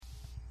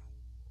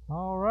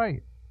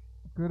right.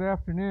 Good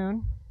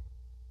afternoon.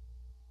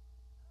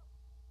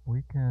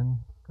 We can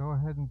go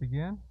ahead and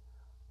begin.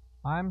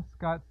 I'm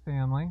Scott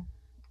Stanley,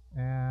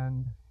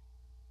 and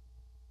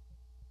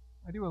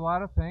I do a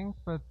lot of things,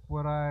 but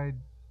what I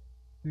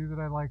do that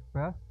I like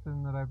best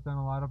and that I've done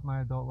a lot of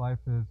my adult life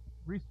is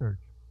research.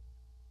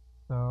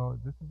 So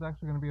this is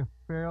actually going to be a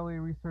fairly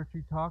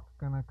researchy talk.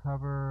 Going to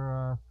cover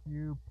a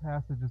few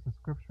passages of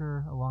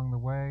scripture along the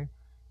way,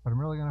 but I'm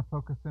really going to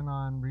focus in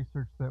on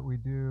research that we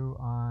do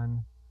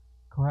on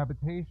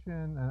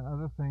cohabitation and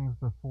other things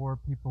before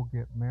people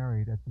get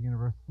married at the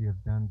University of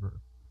Denver,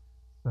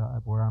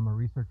 where I'm a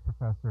research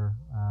professor,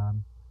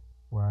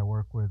 where I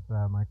work with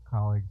my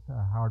colleagues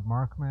Howard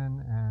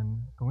Markman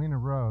and Galena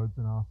Rhodes,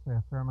 and I'll say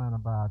a fair amount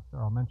about,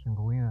 or I'll mention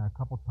Galena a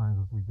couple times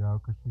as we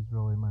go, because she's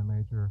really my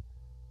major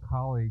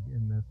colleague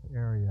in this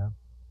area.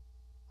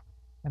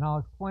 And I'll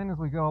explain as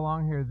we go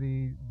along here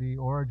the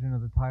origin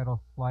of the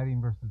title Sliding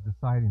versus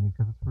Deciding,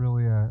 because it's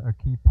really a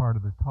key part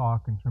of the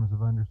talk in terms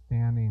of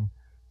understanding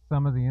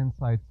some of the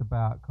insights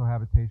about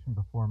cohabitation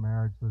before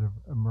marriage that have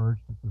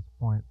emerged at this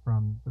point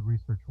from the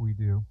research we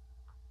do.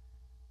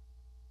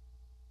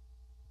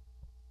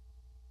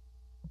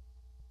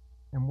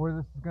 And where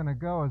this is going to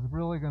go is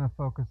really going to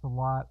focus a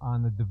lot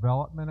on the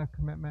development of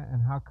commitment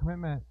and how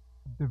commitment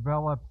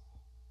develops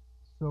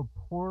so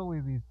poorly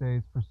these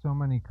days for so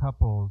many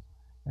couples,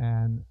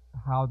 and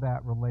how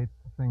that relates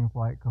to things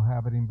like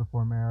cohabiting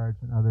before marriage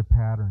and other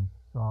patterns.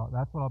 So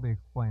that's what I'll be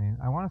explaining.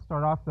 I want to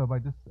start off, though, by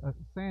just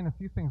saying a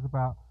few things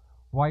about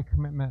why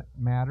commitment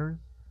matters.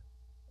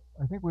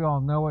 I think we all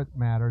know it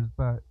matters,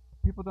 but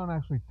people don't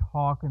actually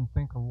talk and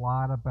think a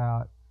lot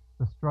about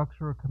the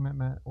structure of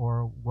commitment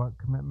or what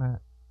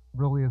commitment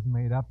really is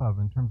made up of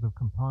in terms of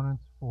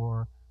components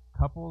for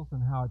couples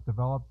and how it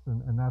develops,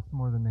 and that's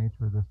more the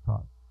nature of this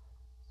talk.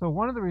 So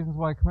one of the reasons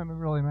why commitment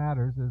really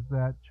matters is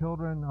that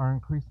children are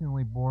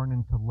increasingly born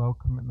into low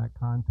commitment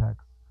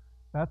contexts.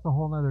 That's a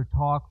whole nother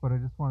talk, but I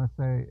just want to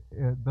say,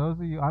 those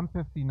of you, I'm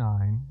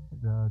 59,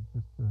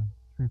 just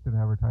truth in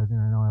advertising,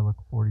 I know I look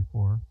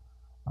 44.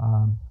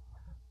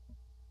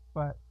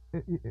 But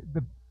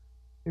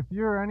if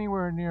you're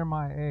anywhere near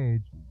my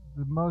age,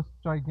 the most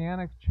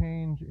gigantic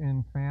change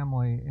in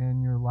family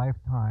in your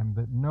lifetime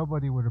that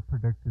nobody would have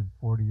predicted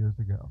 40 years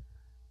ago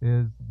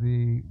is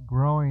the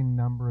growing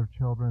number of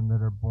children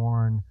that are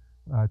born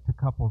to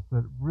couples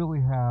that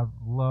really have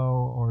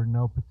low or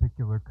no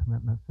particular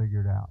commitment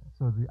figured out.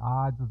 So the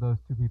odds of those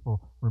two people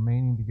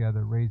remaining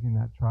together, raising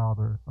that child,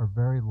 are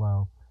very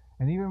low.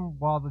 And even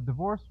while the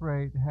divorce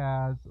rate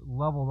has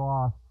leveled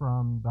off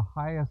from the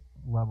highest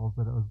levels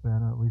that it has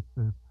been, or at least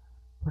there's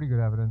pretty good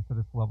evidence that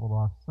it's leveled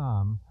off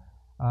some,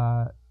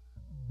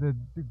 the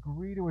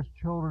degree to which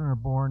children are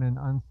born in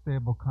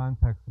unstable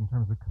contexts in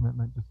terms of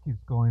commitment just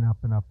keeps going up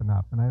and up and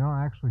up. And I don't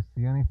actually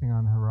see anything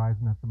on the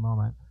horizon at the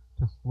moment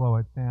to slow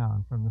it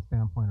down from the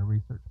standpoint of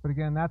research. But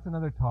again, that's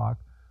another talk.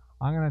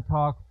 I'm going to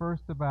talk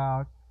first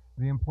about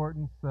the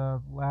importance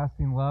of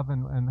lasting love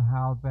and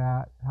how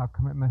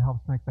commitment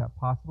helps make that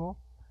possible.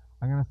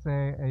 I'm going to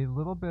say a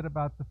little bit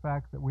about the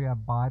fact that we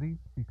have bodies,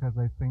 because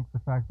I think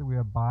the fact that we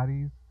have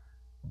bodies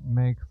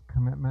makes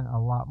commitment a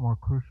lot more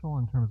crucial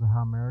in terms of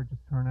how marriages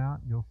turn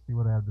out. You'll see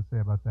what I have to say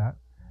about that.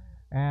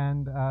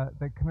 And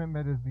that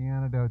commitment is the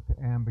antidote to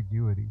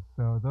ambiguity.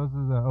 So those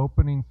are the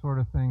opening sort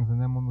of things, and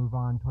then we'll move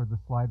on toward the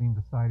sliding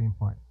deciding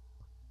point.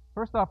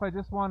 First off, I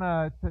just want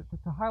to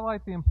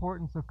highlight the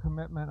importance of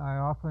commitment. I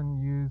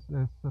often use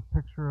this a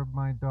picture of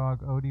my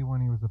dog Odie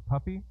when he was a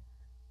puppy.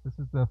 This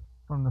is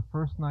from the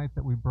first night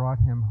that we brought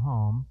him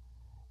home.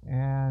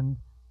 And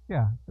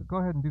yeah, so go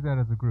ahead and do that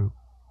as a group.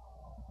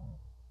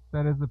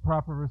 That is the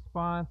proper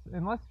response.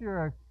 Unless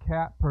you're a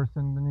cat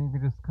person, then you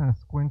can just kind of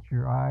squint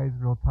your eyes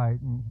real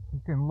tight, and he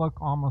can look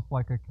almost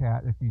like a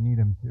cat if you need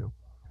him to.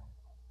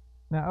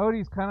 Now,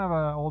 Odie's kind of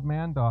an old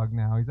man dog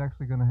now. He's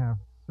actually going to have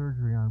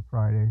surgery on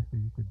Friday, so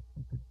you could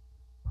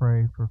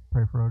pray for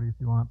Odie if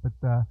you want. But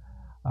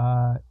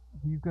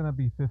he's going to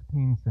be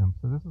 15 soon.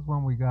 So this is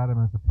when we got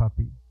him as a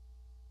puppy.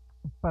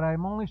 But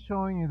I'm only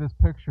showing you this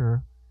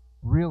picture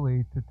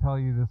really to tell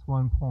you this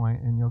one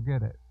point, and you'll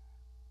get it.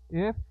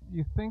 If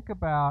you think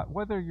about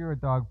whether you're a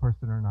dog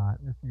person or not,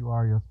 if you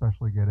are, you'll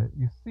especially get it.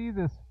 You see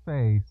this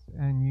face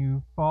and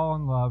you fall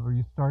in love, or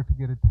you start to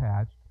get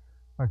attached.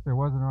 In fact, there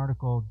was an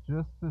article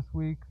just this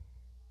week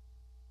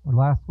or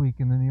last week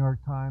in the New York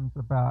Times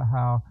about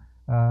how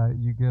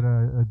you get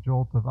a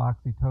jolt of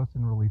oxytocin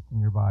released in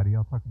your body.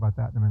 I'll talk about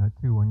that in a minute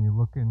too, when you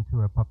look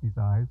into a puppy's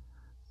eyes.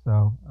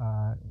 So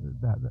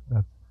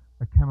that's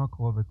a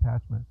chemical of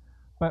attachment.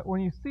 But when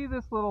you see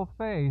this little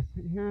face,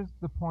 here's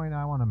the point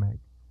I want to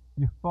make.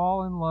 You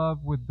fall in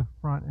love with the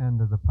front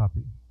end of the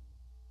puppy.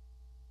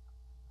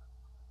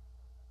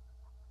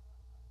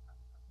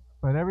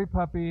 But every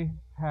puppy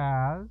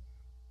comes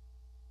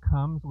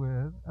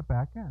with a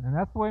back end. And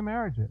that's the way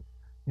marriage is.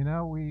 You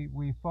know,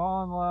 we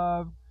fall in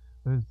love,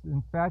 there's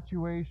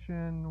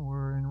infatuation,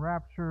 we're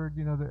enraptured,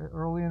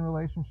 early in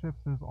relationships,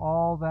 there's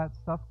all that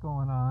stuff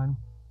going on.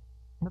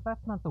 But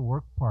that's not the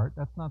work part,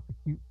 that's not the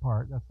cute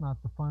part, that's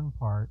not the fun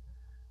part.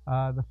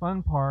 The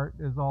fun part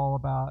is all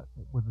about,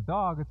 with the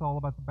dog, it's all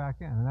about the back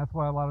end. And that's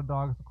why a lot of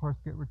dogs, of course,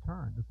 get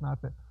returned. It's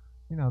not that,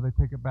 they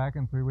take it back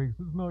in 3 weeks.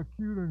 It's not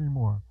cute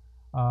anymore.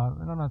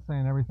 And I'm not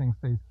saying everything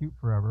stays cute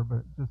forever,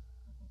 but just,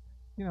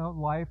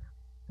 life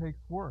takes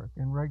work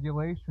and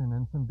regulation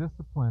and some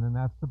discipline, and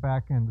that's the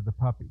back end of the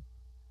puppy.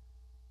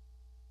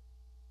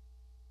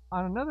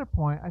 On another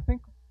point, I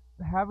think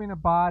having a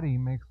body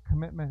makes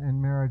commitment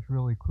in marriage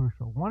really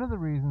crucial. One of the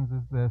reasons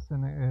is this,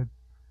 and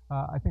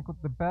I think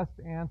the best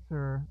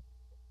answer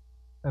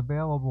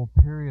available,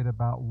 period,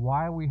 about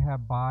why we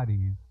have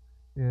bodies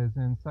is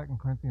in 2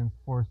 Corinthians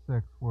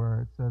 4:6,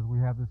 where it says we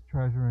have this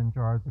treasure in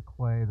jars of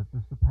clay, that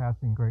the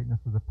surpassing greatness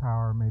of the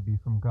power may be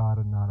from God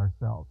and not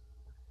ourselves.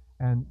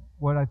 And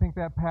what I think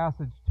that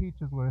passage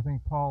teaches, what I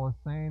think Paul is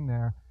saying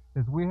there,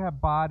 is we have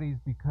bodies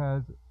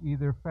because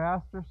either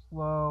fast or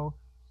slow,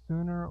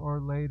 sooner or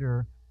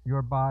later,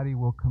 your body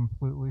will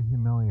completely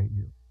humiliate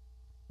you.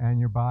 And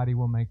your body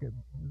will make it...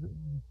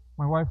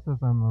 My wife says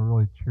I'm a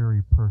really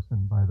cheery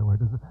person, by the way.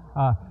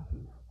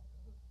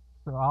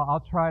 So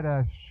I'll try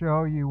to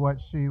show you what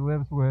she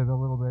lives with a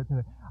little bit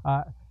today.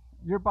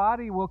 Your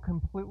body will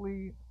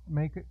completely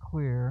make it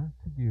clear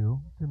to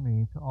you, to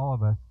me, to all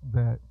of us,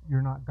 that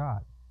you're not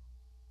God.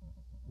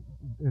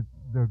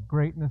 The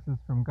greatness is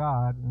from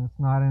God, and it's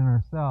not in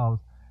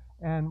ourselves.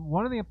 And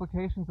one of the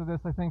implications of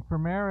this, I think, for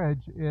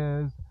marriage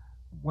is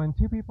when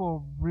two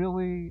people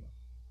really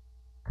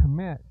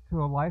commit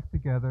to a life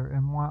together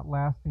and want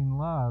lasting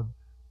love,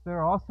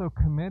 they're also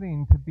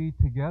committing to be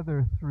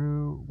together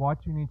through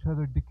watching each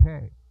other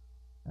decay.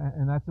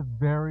 And that's a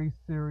very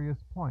serious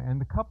point. And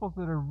the couples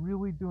that are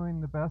really doing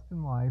the best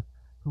in life,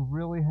 who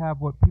really have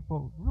what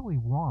people really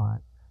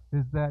want,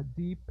 is that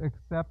deep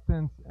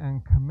acceptance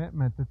and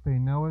commitment that they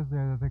know is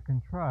there, that they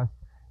can trust,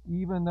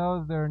 even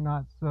though they're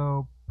not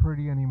so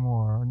pretty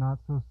anymore, or not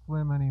so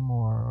slim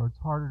anymore, or it's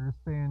harder to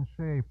stay in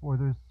shape, or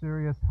there's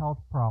serious health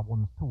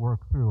problems to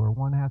work through, or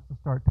one has to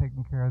start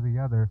taking care of the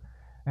other.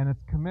 And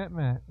it's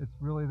commitment, it's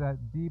really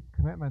that deep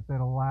commitment that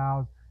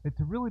allows it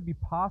to really be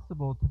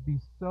possible to be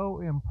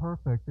so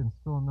imperfect and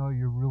still know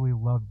you're really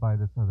loved by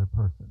this other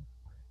person.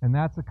 And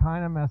that's a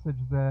kind of message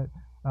that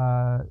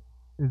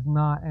is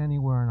not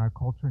anywhere in our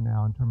culture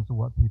now in terms of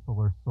what people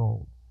are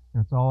sold.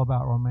 It's all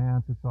about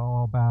romance, it's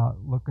all about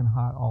looking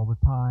hot all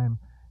the time,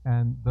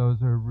 and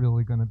those are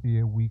really going to be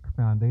a weak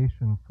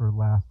foundation for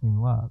lasting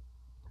love.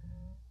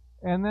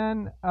 And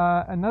then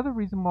another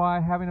reason why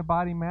having a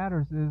body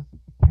matters is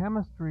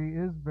chemistry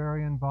is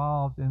very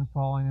involved in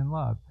falling in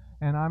love.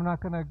 And I'm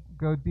not going to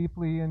go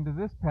deeply into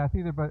this path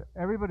either, but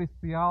everybody's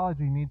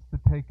theology needs to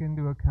take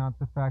into account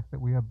the fact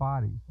that we have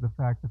bodies, the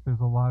fact that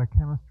there's a lot of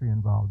chemistry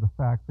involved, the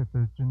fact that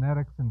there's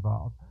genetics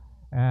involved.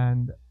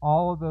 And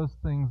all of those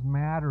things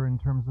matter in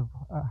terms of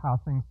how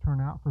things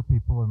turn out for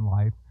people in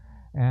life.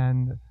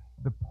 And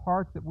the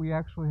part that we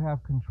actually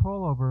have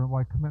control over, and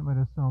why commitment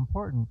is so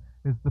important,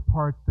 is the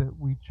part that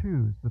we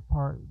choose,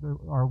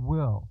 our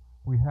will.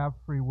 We have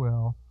free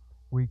will.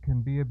 We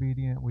can be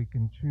obedient. We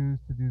can choose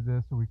to do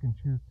this, or we can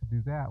choose to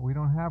do that. We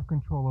don't have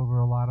control over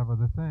a lot of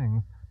other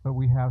things, but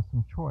we have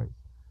some choice.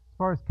 As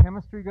far as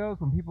chemistry goes,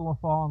 when people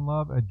fall in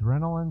love,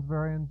 adrenaline's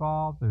very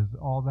involved. There's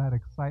all that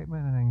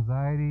excitement and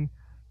anxiety.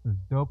 There's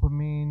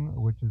dopamine,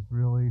 which is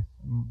really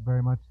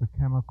very much the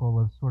chemical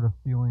of sort of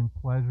feeling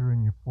pleasure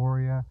and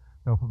euphoria.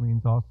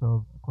 Dopamine's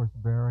also, of course,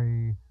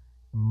 very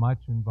much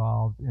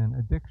involved in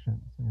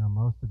addictions.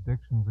 Most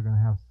addictions are going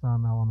to have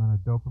some element of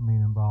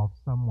dopamine involved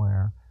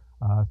somewhere.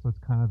 So it's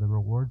kind of the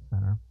reward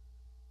center.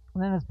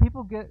 And then as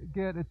people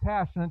get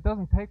attached, and it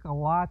doesn't take a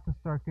lot to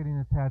start getting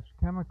attached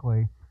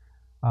chemically,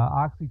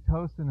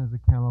 oxytocin is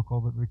a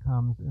chemical that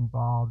becomes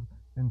involved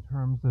in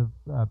terms of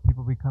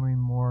people becoming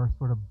more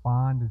sort of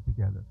bonded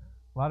together.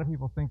 A lot of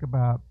people think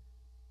about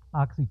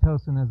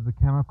oxytocin as the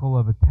chemical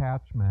of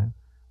attachment.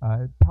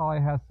 It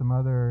probably has some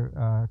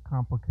other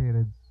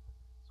complicated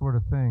sort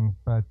of things,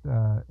 but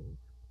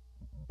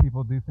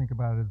people do think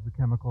about it as the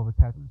chemical of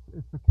attachment.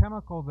 It's the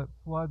chemical that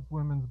floods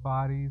women's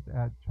bodies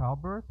at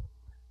childbirth.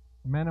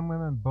 Men and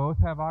women both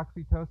have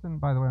oxytocin.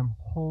 By the way, I'm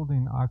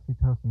holding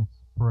oxytocin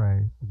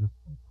spray, so just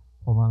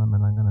hold on a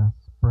minute. I'm going to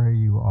spray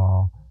you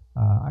all.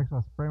 Actually,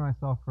 I'll spray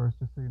myself first,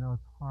 just so you know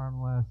it's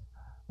harmless.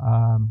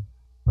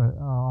 But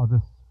I'll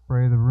just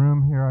spray the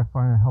room here. I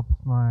find it helps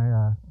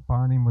my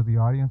bonding with the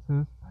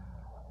audiences.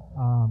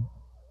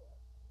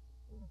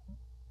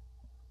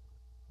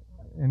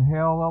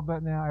 Inhale a little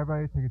bit now.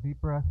 Everybody take a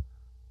deep breath.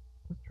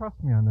 Just trust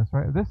me on this,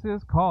 right? This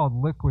is called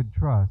liquid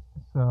trust.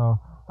 So,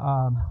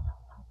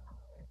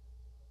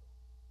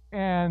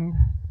 and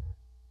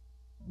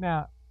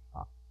now,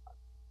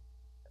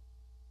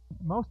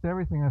 most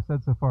everything I've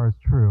said so far is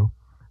true.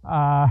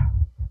 No,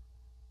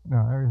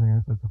 everything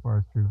I've said so far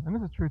is true. And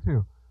this is true,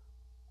 too.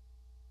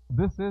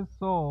 This is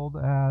sold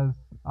as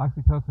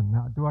oxytocin.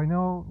 Now, do I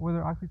know whether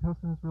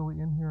oxytocin is really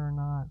in here or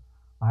not?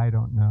 I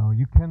don't know.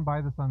 You can buy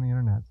this on the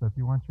internet, so if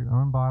you want your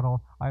own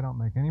bottle, I don't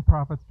make any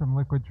profits from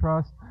Liquid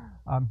Trust.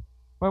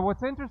 But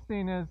what's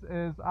interesting is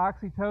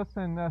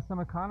oxytocin, some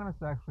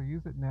economists actually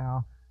use it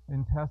now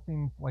in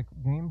testing like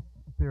game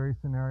theory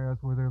scenarios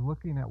where they're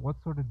looking at what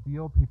sort of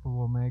deal people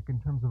will make in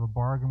terms of a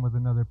bargain with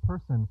another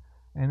person.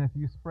 And if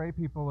you spray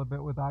people a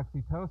bit with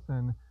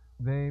oxytocin,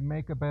 they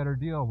make a better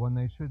deal when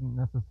they shouldn't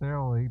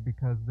necessarily,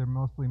 because they're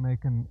mostly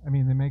making,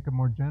 they make a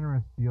more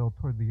generous deal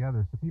toward the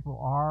other. So people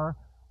are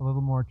a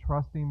little more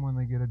trusting when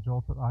they get a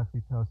jolt of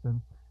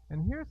oxytocin.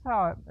 And here's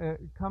how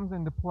it comes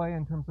into play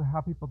in terms of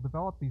how people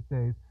develop these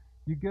days.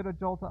 You get a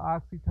jolt of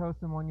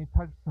oxytocin when you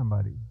touch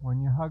somebody,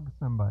 when you hug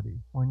somebody,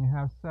 when you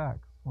have sex,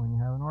 when you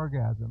have an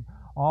orgasm.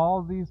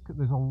 All these,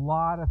 there's a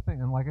lot of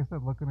things, and like I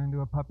said, looking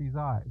into a puppy's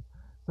eyes.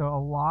 So a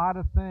lot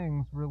of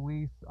things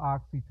release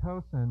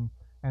oxytocin,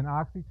 and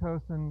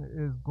oxytocin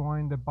is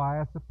going to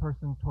bias a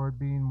person toward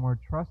being more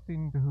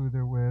trusting to who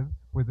they're with,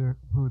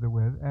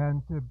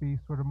 and to be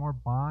sort of more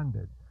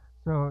bonded.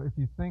 So if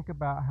you think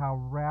about how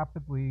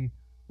rapidly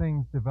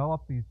things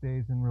develop these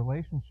days in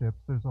relationships,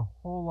 there's a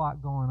whole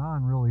lot going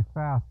on really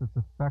fast that's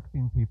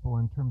affecting people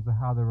in terms of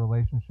how their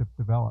relationship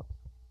develops.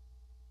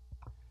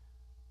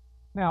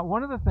 Now,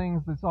 one of the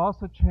things that's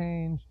also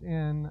changed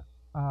in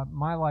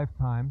my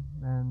lifetime,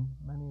 and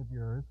many of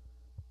yours,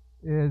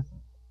 is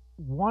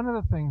one of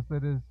the things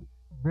that is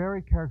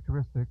very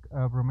characteristic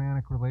of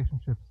romantic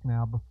relationships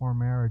now before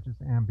marriage is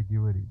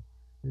ambiguity.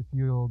 If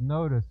you'll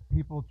notice,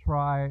 people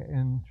try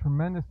in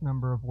tremendous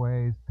number of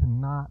ways to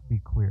not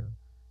be clear,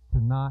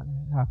 to not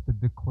have to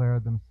declare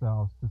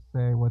themselves, to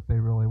say what they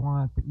really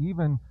want, to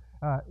even,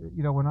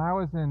 when I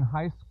was in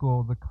high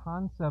school, the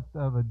concept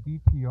of a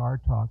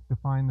DTR talk,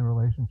 define the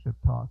relationship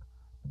talk,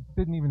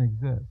 didn't even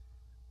exist.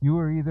 You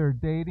were either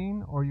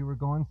dating, or you were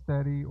going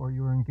steady, or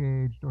you were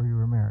engaged, or you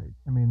were married.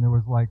 There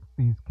was like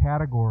these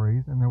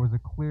categories, and there was a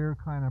clear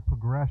kind of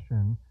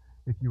progression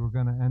if you were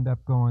going to end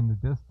up going the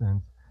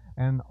distance.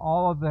 And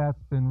all of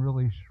that's been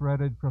really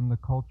shredded from the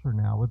culture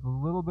now, with a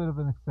little bit of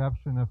an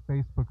exception of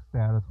Facebook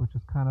status, which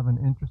is kind of an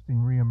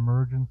interesting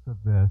reemergence of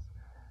this.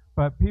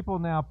 But people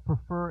now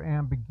prefer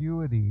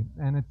ambiguity,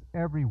 and it's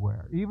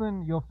everywhere.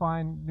 Even you'll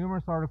find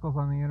numerous articles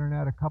on the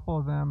internet, a couple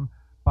of them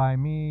by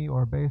me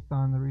or based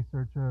on the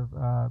research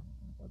of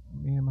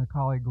me and my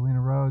colleague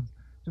Galena Rhodes,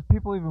 just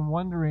people even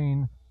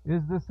wondering,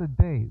 is this a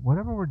date?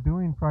 Whatever we're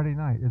doing Friday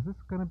night, is this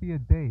going to be a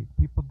date?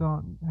 People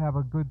don't have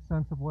a good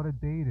sense of what a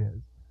date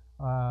is,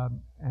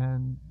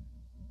 and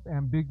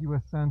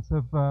ambiguous sense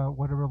of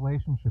what a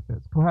relationship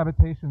is.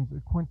 Cohabitation is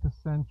a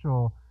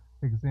quintessential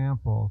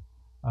example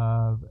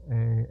of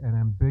an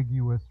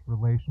ambiguous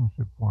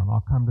relationship form.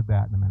 I'll come to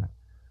that in a minute.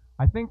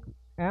 I think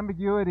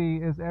ambiguity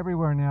is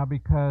everywhere now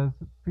because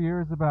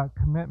fears about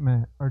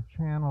commitment are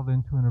channeled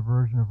into an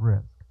aversion of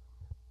risk.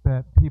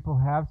 That people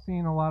have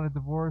seen a lot of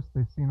divorce,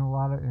 they've seen a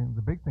lot of, and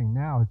the big thing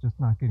now is just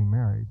not getting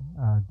married.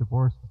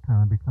 Divorce is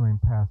kind of becoming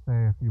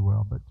passé, if you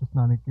will, but just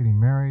not getting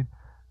married.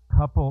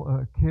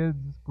 Kids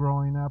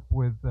growing up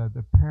with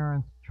the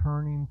parents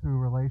churning through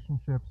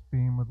relationships,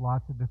 being with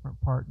lots of different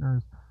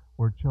partners,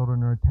 where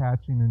children are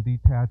attaching and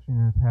detaching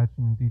and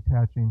attaching and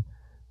detaching.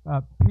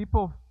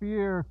 People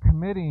fear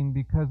committing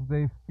because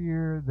they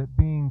fear that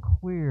being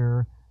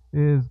clear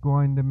is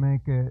going to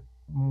make it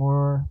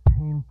more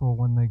painful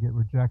when they get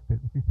rejected.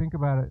 If you think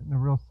about it in a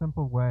real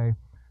simple way,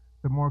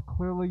 the more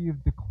clearly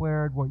you've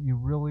declared what you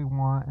really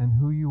want and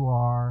who you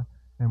are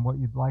and what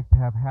you'd like to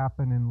have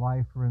happen in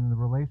life or in the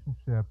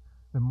relationship,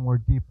 the more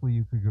deeply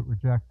you could get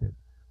rejected.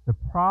 The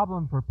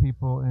problem for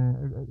people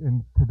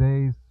in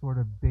today's sort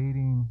of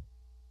dating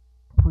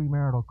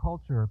premarital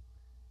culture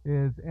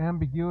is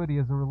ambiguity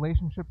as a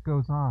relationship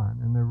goes on,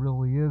 and there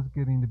really is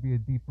getting to be a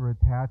deeper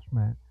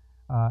attachment.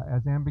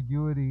 As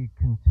ambiguity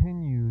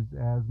continues,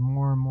 as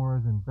more and more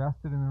is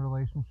invested in the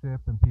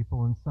relationship, and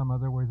people in some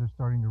other ways are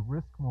starting to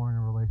risk more in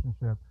a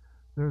relationship,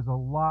 there's a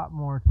lot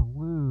more to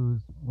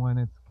lose when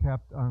it's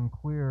kept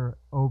unclear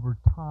over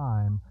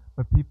time,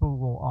 but people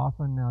will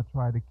often now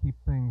try to keep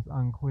things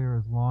unclear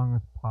as long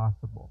as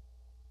possible.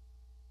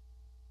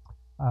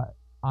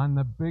 On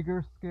the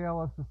bigger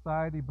scale of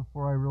society,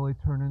 before I really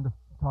turn into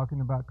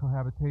talking about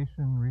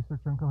cohabitation,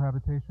 research on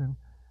cohabitation,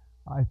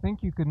 I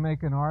think you could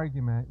make an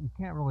argument. You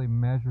can't really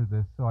measure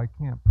this, so I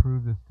can't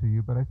prove this to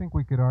you, but I think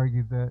we could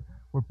argue that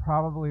we're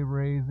probably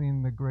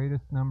raising the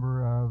greatest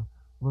number of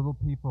little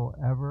people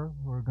ever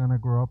who are going to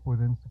grow up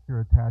with insecure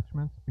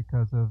attachments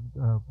because of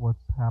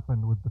what's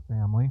happened with the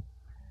family.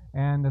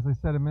 And as I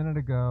said a minute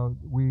ago,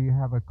 we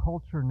have a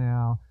culture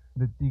now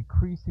that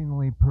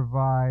decreasingly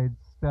provides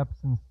steps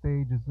and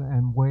stages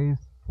and ways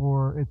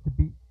for it to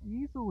be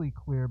easily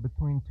clear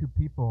between two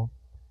people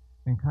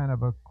in kind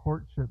of a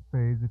courtship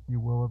phase, if you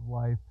will, of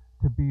life,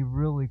 to be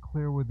really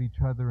clear with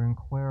each other and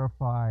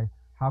clarify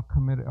how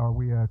committed are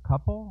we. A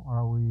couple?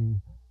 Are we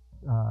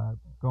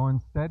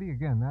going steady?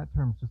 Again, that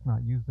term's just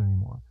not used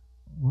anymore.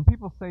 When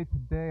people say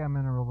today I'm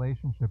in a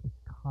relationship,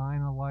 it's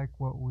kind of like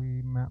what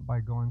we meant by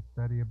going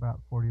steady about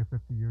 40 or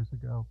 50 years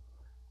ago.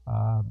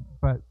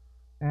 But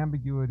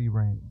ambiguity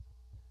reigns.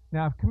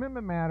 Now, if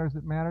commitment matters,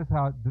 it matters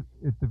how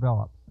it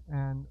develops.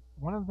 And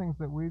one of the things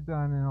that we've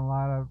done in a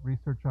lot of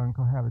research on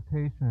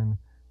cohabitation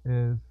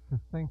is to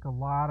think a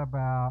lot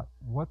about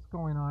what's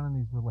going on in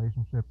these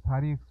relationships. How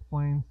do you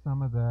explain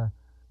some of the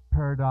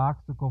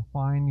paradoxical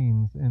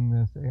findings in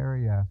this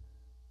area.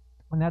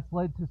 And that's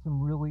led to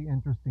some really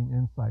interesting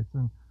insights.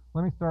 And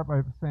let me start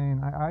by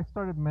saying I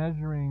started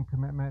measuring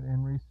commitment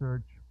in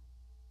research,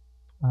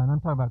 and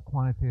I'm talking about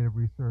quantitative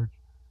research,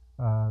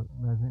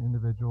 measuring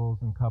individuals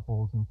and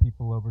couples and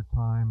people over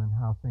time and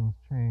how things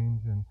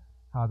change and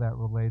how that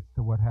relates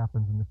to what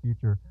happens in the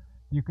future.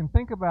 You can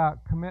think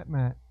about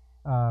commitment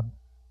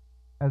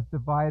as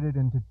divided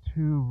into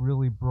two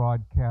really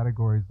broad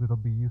categories that'll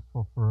be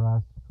useful for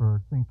us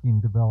for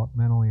thinking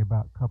developmentally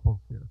about couples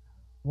here.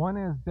 One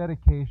is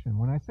dedication.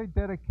 When I say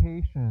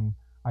dedication,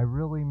 I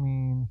really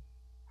mean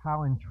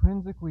how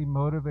intrinsically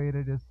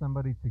motivated is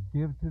somebody to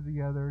give to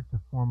the other, to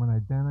form an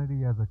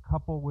identity as a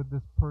couple with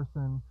this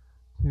person,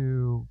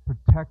 to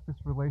protect this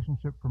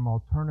relationship from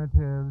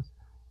alternatives,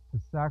 to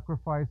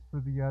sacrifice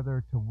for the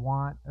other, to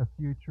want a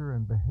future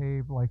and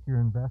behave like you're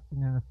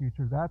investing in a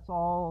future. That's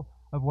all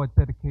of what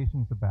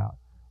dedication is about.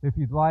 If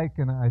you'd like,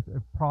 and I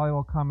probably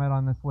will comment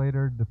on this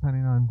later,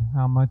 depending on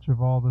how much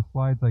of all the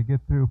slides I get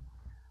through,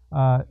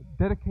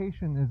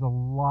 dedication is a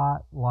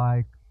lot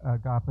like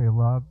agape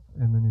love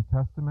in the New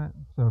Testament.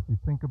 So if you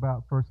think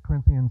about 1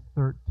 Corinthians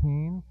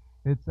 13,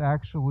 it's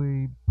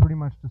actually pretty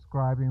much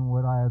describing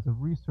what I, as a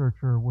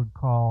researcher, would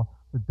call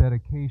the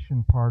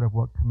dedication part of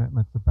what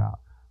commitment's about.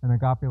 And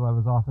agape love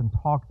is often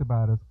talked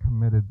about as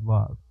committed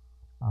love.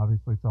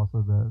 Obviously, it's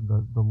also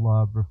the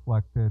love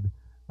reflected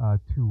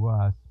to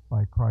us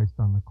by Christ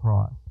on the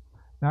cross.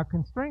 Now,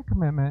 constraint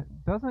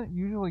commitment doesn't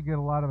usually get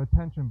a lot of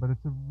attention, but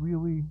it's a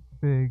really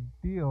big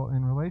deal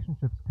in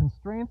relationships.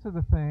 Constraints are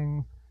the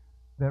things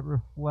that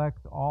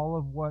reflect all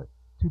of what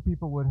two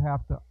people would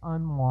have to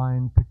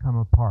unwind to come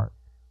apart.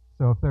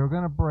 So if they were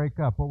going to break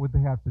up, what would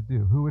they have to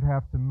do? Who would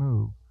have to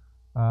move?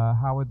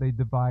 How would they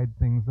divide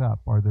things up?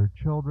 Are there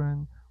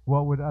children?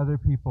 What would other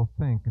people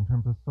think in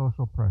terms of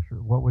social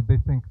pressure? What would they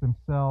think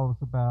themselves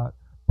about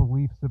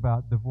beliefs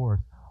about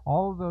divorce?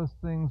 All of those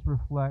things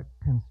reflect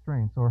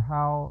constraints. Or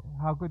how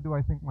good do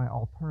I think my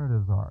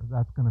alternatives are?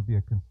 That's going to be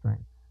a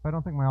constraint. If I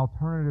don't think my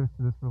alternatives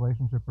to this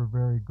relationship are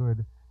very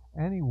good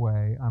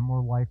anyway, I'm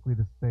more likely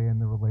to stay in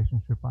the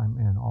relationship I'm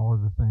in, all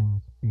of the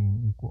things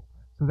being equal.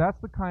 So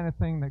that's the kind of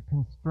thing that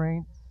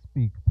constraints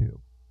speak to.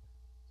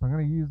 So I'm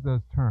going to use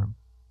those terms.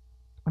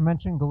 I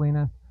mentioned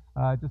Galena.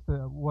 Just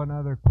one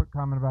other quick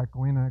comment about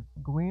Galena.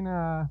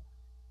 Galena,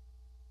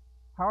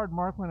 Howard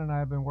Markman and I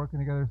have been working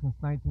together since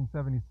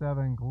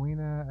 1977.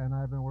 Galena and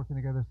I have been working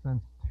together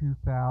since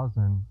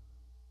 2000.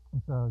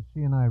 And so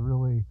she and I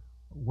really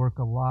work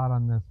a lot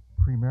on this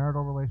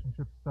premarital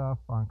relationship stuff,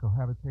 on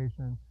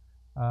cohabitation.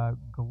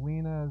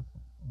 Galena's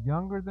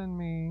younger than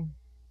me,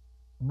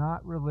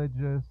 not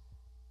religious,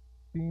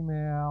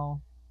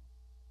 female,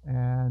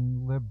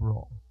 and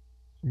liberal.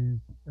 She's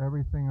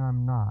everything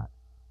I'm not.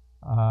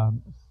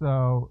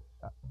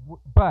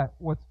 But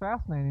what's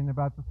fascinating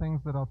about the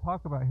things that I'll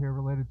talk about here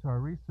related to our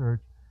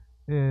research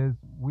is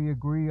we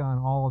agree on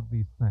all of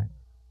these things.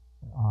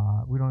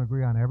 We don't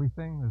agree on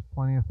everything. There's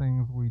plenty of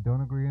things we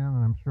don't agree on,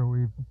 and I'm sure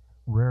we've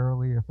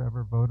rarely, if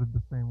ever, voted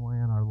the same way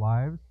in our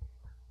lives.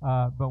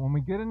 But when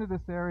we get into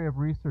this area of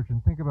research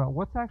and think about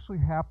what's actually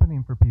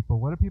happening for people,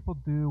 what do people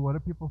do, what do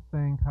people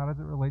think, how does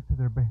it relate to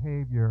their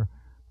behavior,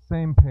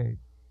 same page.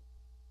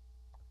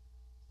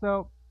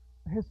 So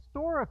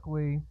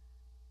historically,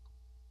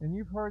 and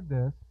you've heard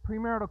this,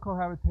 premarital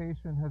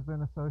cohabitation has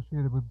been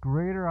associated with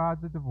greater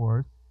odds of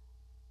divorce,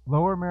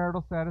 lower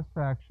marital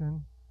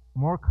satisfaction,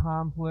 more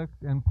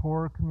conflict, and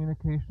poorer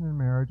communication in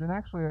marriage, and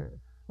actually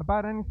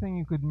about anything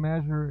you could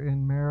measure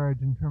in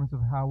marriage in terms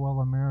of how well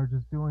a marriage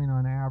is doing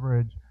on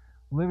average.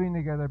 Living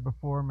together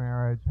before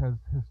marriage has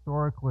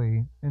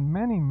historically, in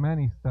many,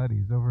 many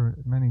studies over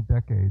many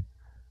decades,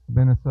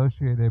 been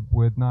associated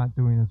with not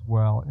doing as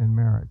well in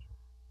marriage.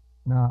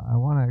 Now, I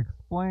want to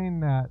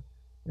explain that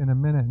in a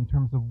minute in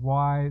terms of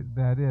why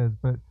that is,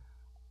 but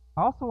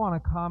I also want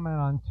to comment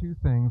on two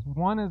things.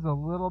 One is a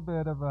little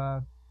bit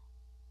of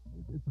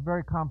it's a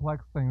very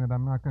complex thing that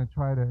I'm not going to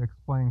try to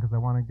explain because I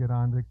want to get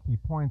on to key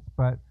points,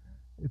 but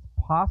it's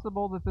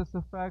possible that this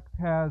effect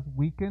has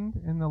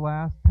weakened in the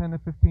last 10 to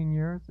 15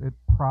 years. It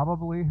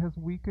probably has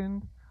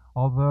weakened,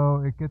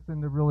 although it gets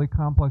into really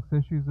complex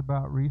issues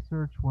about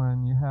research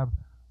when you have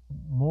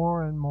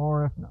more and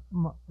more,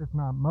 if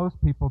not most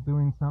people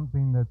doing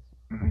something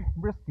that's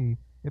risky.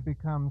 It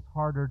becomes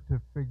harder to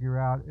figure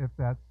out if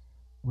that's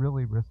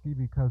really risky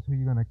because who are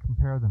you going to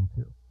compare them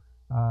to?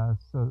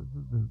 So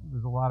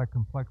there's a lot of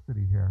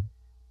complexity here.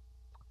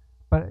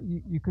 But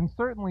you can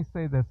certainly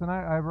say this, and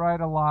I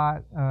write a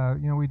lot.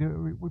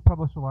 We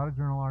publish a lot of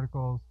journal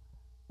articles,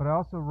 but I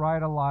also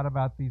write a lot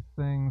about these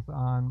things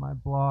on my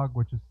blog,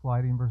 which is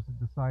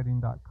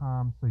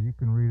slidingversusdeciding.com. So you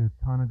can read a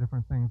ton of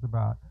different things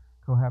about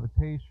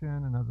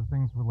cohabitation and other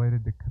things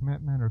related to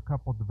commitment or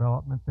couple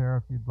development there,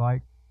 if you'd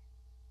like.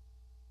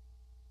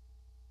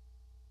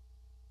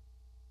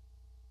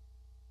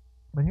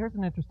 But here's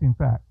an interesting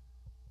fact.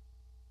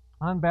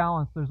 On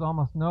balance, there's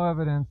almost no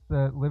evidence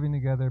that living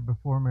together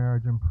before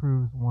marriage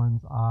improves one's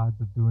odds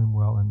of doing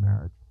well in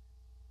marriage.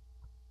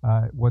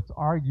 What's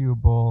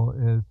arguable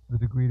is the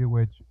degree to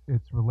which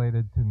it's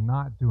related to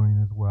not doing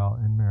as well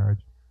in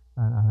marriage,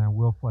 and I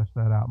will flesh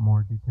that out in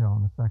more detail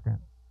in a second.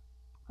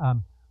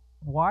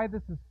 Why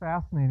this is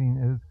fascinating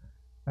is,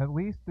 at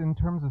least in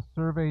terms of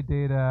survey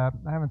data,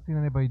 I haven't seen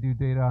anybody do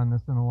data on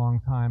this in a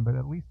long time, but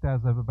at least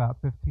as of about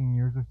 15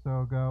 years or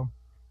so ago,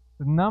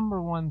 the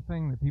number one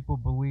thing that people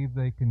believe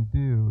they can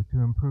do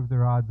to improve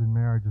their odds in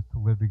marriage is to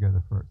live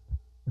together first.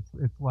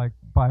 It's like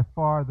by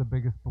far the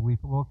biggest belief.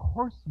 Well, of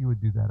course you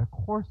would do that. Of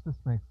course this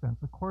makes sense.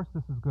 Of course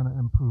this is going to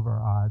improve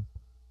our odds.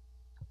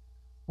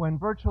 When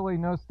virtually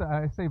no,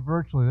 I say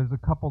virtually, there's a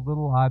couple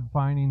little odd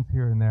findings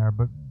here and there,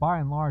 but by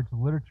and large, the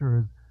literature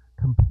is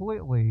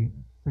completely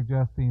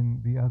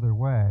suggesting the other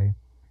way.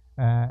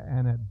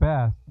 And at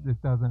best,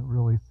 it doesn't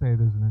really say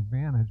there's an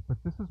advantage, but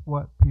this is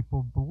what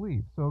people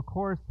believe. So, of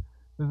course,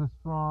 there's a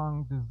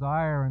strong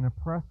desire and a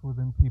press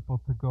within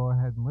people to go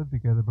ahead and live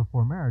together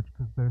before marriage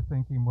because they're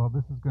thinking, well,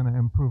 this is going to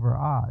improve our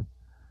odds.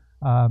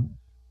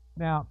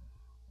 Now,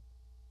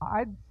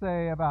 I'd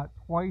say about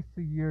twice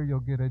a year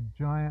you'll get a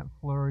giant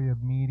flurry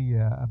of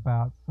media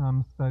about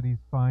some studies'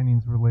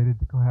 findings related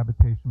to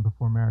cohabitation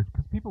before marriage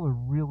because people are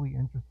really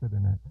interested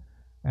in it.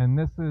 And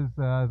this is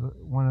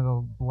one of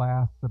the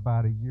blasts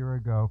about a year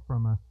ago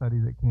from a study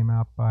that came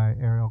out by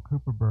Ariel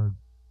Cooperberg.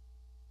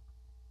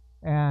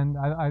 And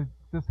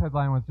this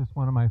headline was just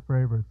one of my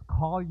favorites.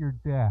 Call your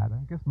dad.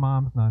 I guess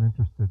mom's not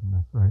interested in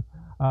this,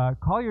 right?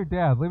 Call your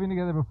dad. Living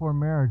together before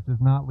marriage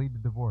does not lead to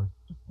divorce.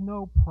 Just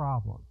no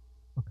problem.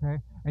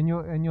 Okay? And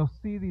you'll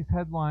see these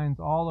headlines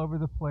all over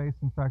the place.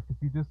 In fact, if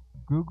you just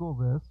Google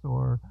this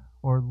or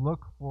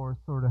look for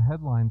sort of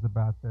headlines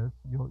about this,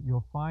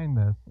 you'll find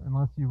this,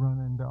 unless you run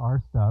into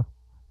our stuff,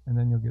 and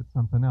then you'll get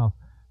something else.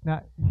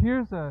 Now,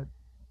 here's an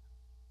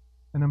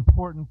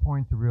important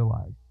point to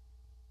realize.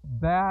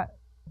 That,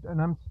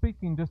 and I'm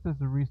speaking just as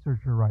a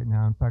researcher right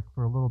now. In fact,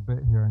 for a little bit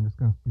here, I'm just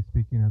going to be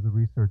speaking as a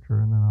researcher,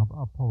 and then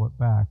I'll pull it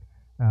back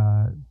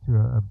to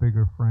a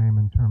bigger frame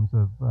in terms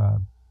of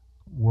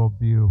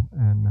worldview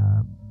and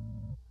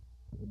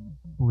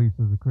beliefs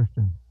as a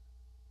Christian.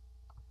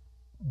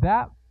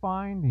 That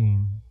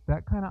finding,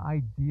 that kind of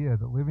idea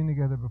that living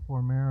together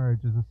before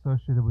marriage is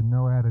associated with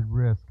no added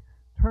risk,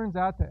 turns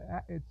out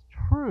that it's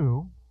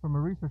true from a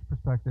research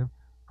perspective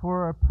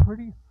for a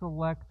pretty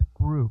select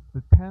group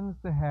that tends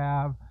to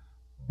have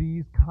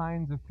these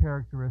kinds of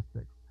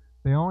characteristics.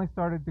 They only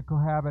started to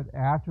cohabit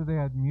after they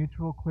had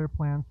mutual clear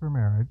plans for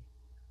marriage.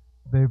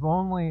 They've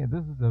only,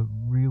 this is a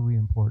really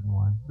important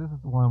one. This is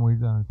the one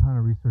we've done a ton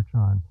of research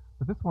on.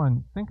 But this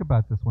one, think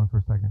about this one for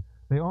a second.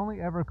 They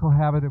only ever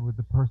cohabited with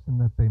the person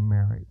that they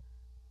married.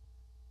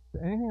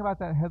 Did anything about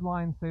that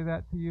headline say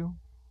that to you?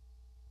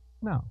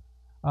 No.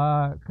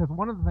 Because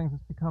one of the things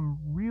that's become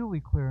really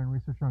clear in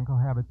research on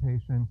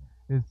cohabitation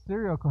is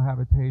serial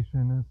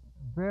cohabitation is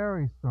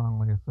very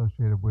strongly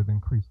associated with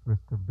increased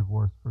risk of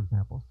divorce, for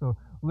example. So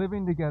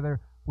living together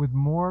with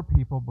more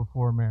people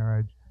before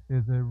marriage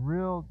is a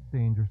real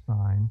danger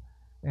sign,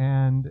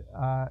 and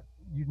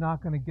you're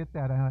not going to get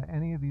that out of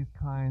any of these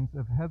kinds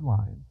of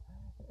headlines.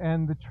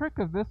 And the trick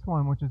of this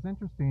one, which is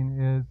interesting,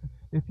 is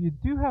if you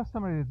do have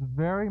somebody that's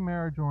very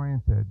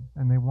marriage-oriented,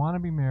 and they want to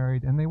be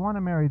married, and they want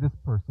to marry this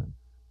person.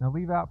 Now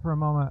leave out for a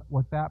moment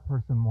what that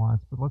person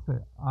wants, but let's say,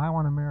 I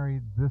want to marry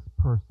this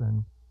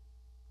person.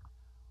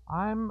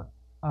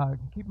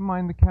 Keep in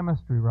mind the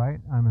chemistry, right?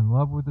 I'm in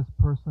love with this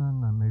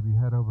person. I'm maybe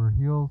head over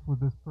heels with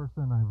this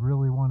person. I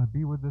really want to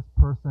be with this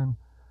person.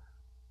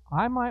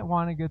 I might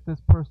want to get this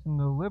person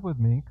to live with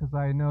me because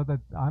I know that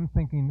I'm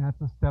thinking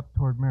that's a step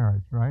toward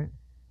marriage, right?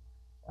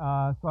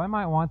 So I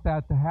might want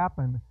that to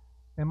happen.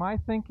 Am I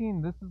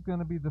thinking this is going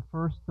to be the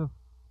first of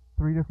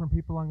 3 different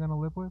people I'm going to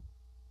live with?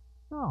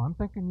 No, I'm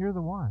thinking you're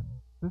the one.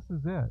 This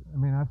is it. I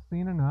mean, I've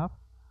seen enough.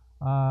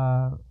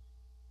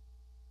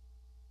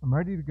 I'm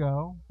ready to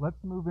go.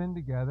 Let's move in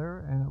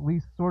together and at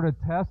least sort of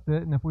test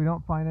it. And if we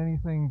don't find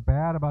anything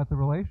bad about the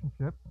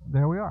relationship,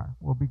 there we are.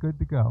 We'll be good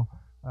to go.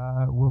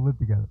 We'll live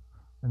together.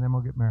 And then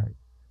we'll get married.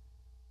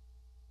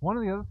 One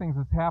of the other things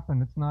that's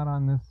happened, it's not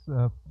on this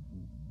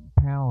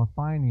panel of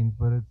findings,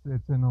 but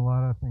it's in a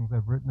lot of things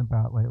I've written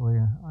about lately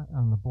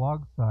on the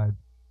blog side,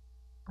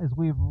 is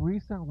we've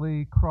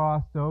recently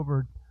crossed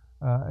over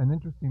an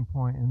interesting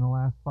point in the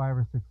last 5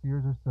 or 6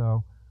 years or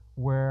so,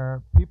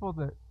 where people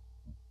that,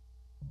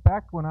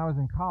 back when I was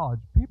in college,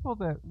 people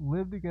that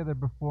lived together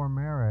before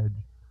marriage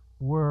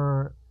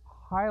were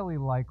highly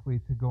likely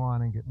to go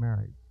on and get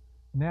married.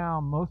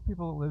 Now, most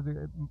people that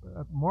live,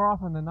 more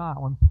often than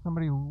not, when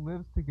somebody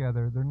lives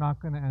together, they're not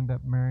going to end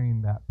up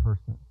marrying that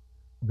person.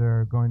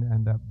 They're going to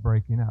end up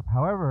breaking up.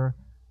 However,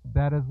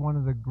 that is one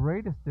of the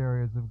greatest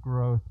areas of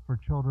growth for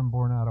children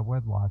born out of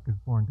wedlock, is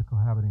born to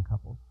cohabiting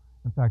couples.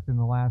 In fact, in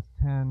the last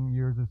 10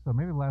 years or so,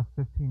 maybe the last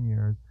 15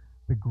 years,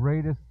 the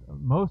greatest,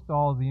 most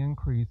all of the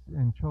increase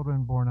in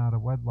children born out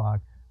of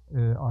wedlock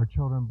are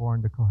children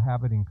born to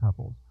cohabiting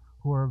couples,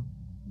 who are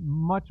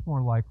much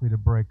more likely to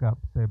break up,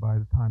 say, by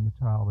the time the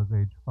child is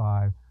age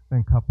 5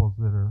 than couples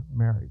that are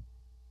married.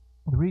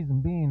 The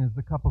reason being is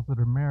the couples that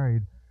are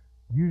married,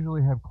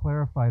 usually have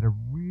clarified a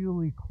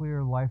really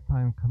clear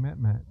lifetime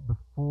commitment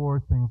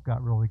before things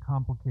got really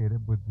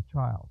complicated with the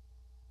child.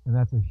 And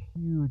that's a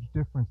huge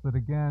difference that,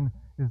 again,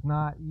 is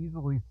not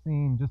easily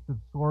seen just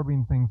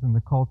absorbing things in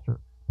the culture.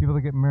 People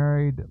that get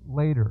married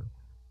later.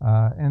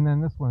 And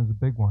then this one is a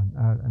big one.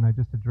 And I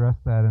just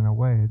addressed that in a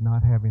way,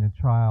 not having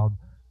a child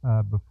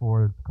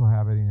before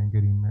cohabiting and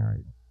getting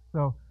married.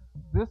 So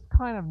this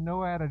kind of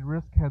no added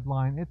risk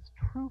headline, it's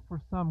true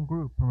for some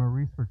group from a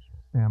research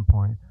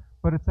standpoint,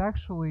 but it's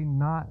actually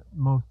not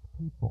most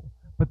people.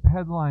 But the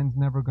headline's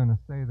never going to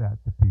say that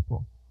to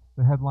people.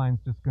 The headline's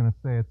just going to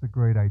say it's a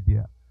great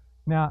idea.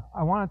 Now,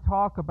 I want to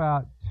talk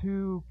about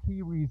two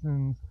key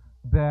reasons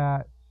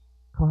that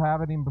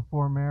cohabiting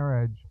before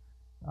marriage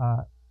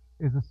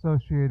is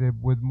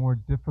associated with more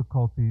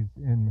difficulties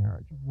in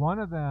marriage. One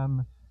of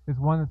them is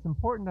one that's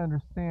important to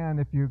understand.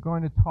 If you're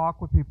going to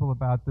talk with people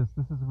about this,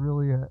 this is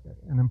really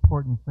an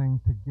important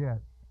thing to get,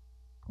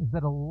 is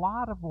that a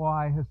lot of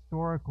why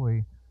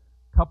historically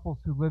couples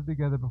who lived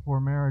together before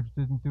marriage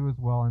didn't do as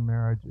well in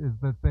marriage is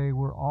that they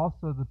were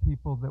also the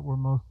people that were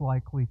most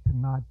likely to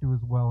not do as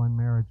well in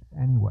marriage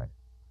anyway.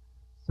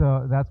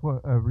 So that's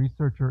what a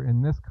researcher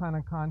in this kind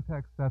of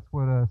context, that's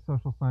what a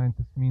social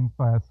scientist means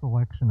by a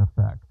selection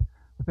effect.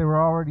 But they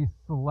were already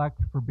select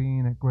for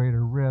being at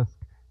greater risk,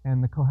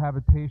 and the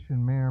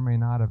cohabitation may or may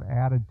not have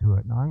added to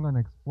it. Now I'm going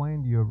to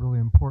explain to you a really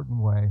important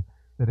way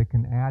that it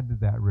can add to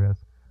that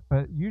risk.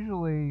 But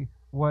usually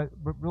what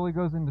really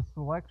goes into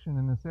selection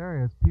in this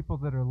area is people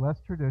that are less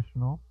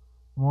traditional,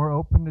 more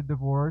open to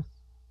divorce,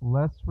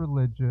 less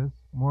religious,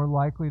 more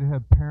likely to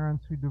have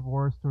parents who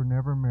divorced or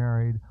never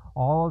married,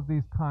 all of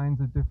these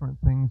kinds of different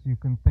things you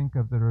can think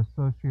of that are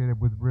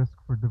associated with risk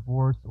for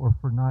divorce or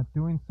for not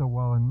doing so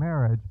well in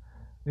marriage.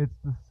 It's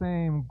the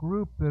same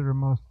group that are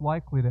most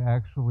likely to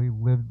actually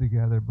live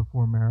together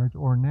before marriage,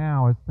 or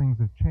now, as things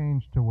have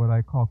changed, to what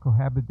I call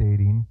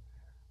cohabitating,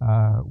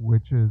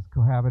 which is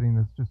cohabiting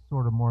that's just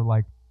sort of more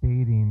like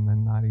dating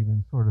than not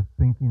even sort of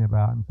thinking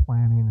about and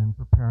planning and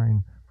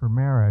preparing for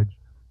marriage,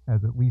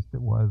 as at least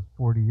it was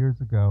 40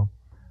 years ago.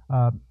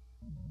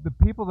 The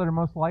people that are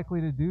most likely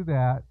to do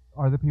that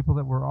are the people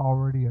that were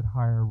already at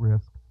higher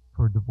risk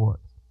for divorce.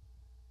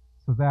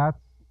 So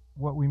that's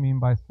what we mean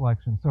by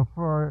selection. So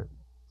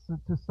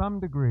to some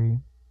degree,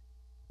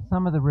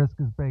 some of the risk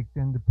is baked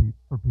into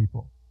for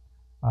people,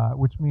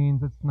 which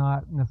means it's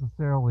not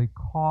necessarily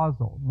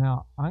causal.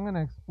 Now, I'm going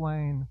to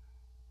explain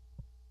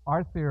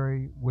our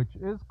theory, which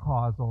is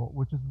causal,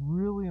 which is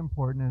really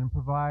important and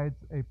provides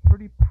a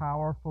pretty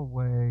powerful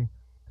way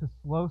to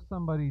slow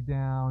somebody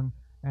down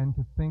and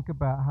to think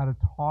about how to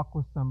talk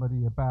with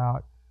somebody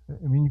about.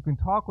 I mean, you can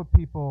talk with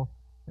people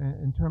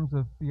in terms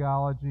of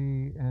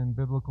theology and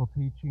biblical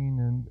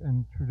teaching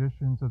and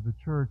traditions of the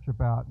church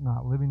about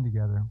not living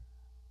together.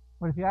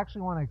 But if you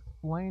actually want to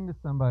explain to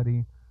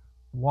somebody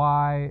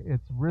why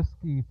it's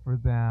risky for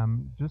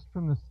them, just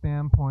from the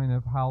standpoint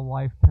of how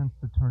life tends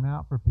to turn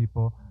out for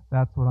people,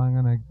 that's what I'm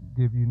going to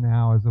give you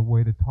now as a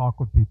way to talk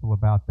with people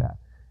about that.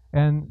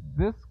 And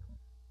this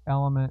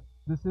element,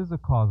 this is a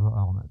causal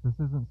element. This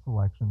isn't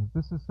selection.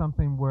 This is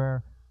something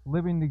where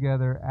living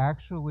together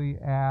actually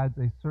adds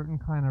a certain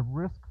kind of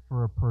risk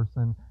for a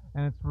person,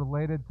 and it's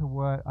related to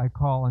what I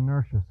call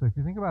inertia. So if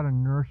you think about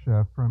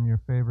inertia from your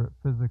favorite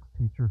physics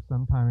teacher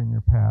sometime in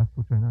your past,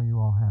 which I know you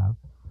all have,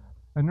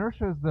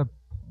 inertia is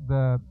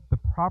the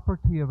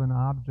property of an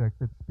object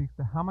that speaks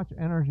to how much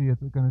energy is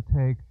it going to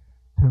take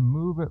to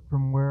move it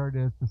from where it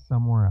is to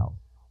somewhere else,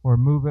 or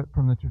move it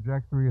from the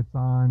trajectory it's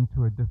on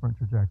to a different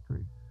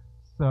trajectory.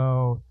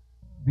 So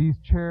these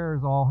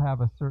chairs all have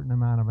a certain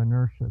amount of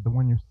inertia. The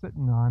one you're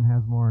sitting on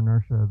has more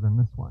inertia than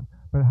this one.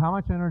 But how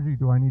much energy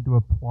do I need to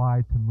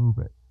apply to move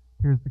it?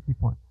 Here's the key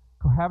point.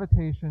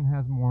 Cohabitation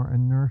has more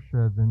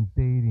inertia than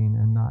dating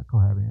and not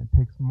cohabiting. It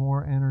takes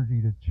more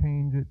energy to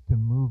change it, to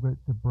move it,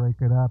 to break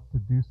it up, to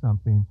do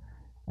something.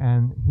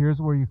 And here's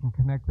where you can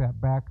connect that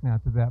back now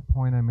to that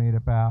point I made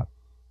about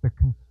the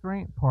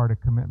constraint part of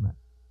commitment.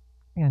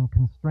 And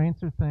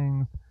constraints are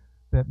things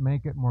that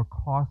make it more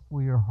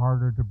costly or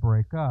harder to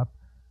break up.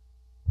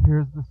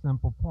 Here's the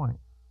simple point.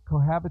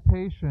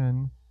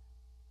 Cohabitation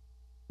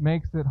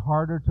makes it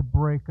harder to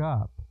break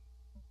up,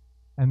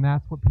 and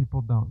that's what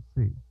people don't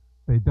see.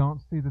 They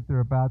don't see that they're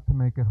about to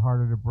make it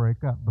harder to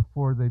break up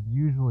before they've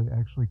usually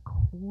actually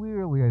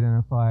clearly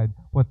identified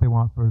what they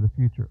want for the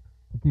future.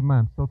 So keep in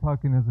mind, I'm still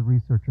talking as a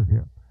researcher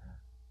here.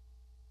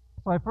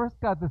 So I first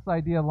got this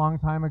idea a long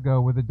time ago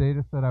with a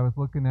data set I was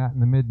looking at in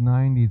the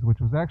mid-90s, which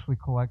was actually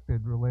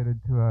collected related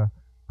to a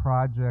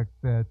project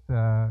that,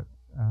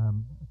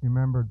 if you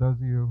remember, those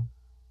of you,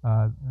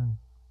 I'm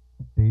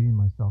dating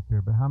myself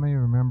here, but how many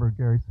remember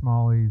Gary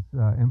Smalley's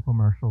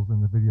infomercials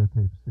in the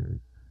videotape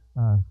series?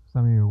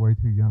 Some of you are way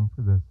too young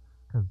for this,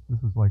 because this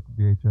is like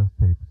VHS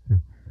tapes too.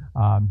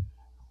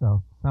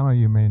 So some of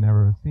you may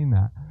never have seen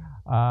that.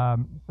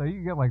 So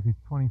you get like these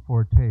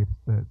 24 tapes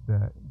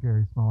that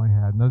Gary Smalley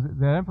had. And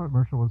that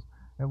infomercial was,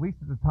 at least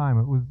at the time,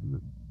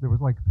 there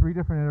was like 3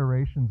 different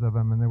iterations of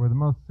them, and they were the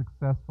most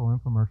successful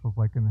infomercials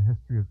like in the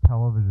history of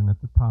television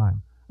at the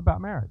time about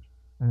marriage.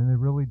 And they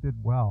really did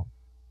well.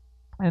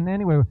 And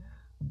anyway,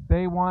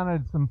 they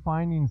wanted some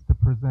findings to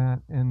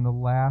present in the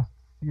last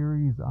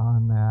series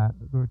on that,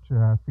 which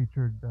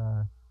featured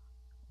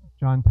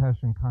John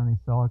Tesh and Connie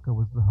Selica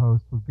was the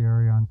host with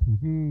Gary on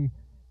TV.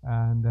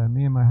 And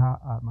me and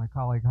my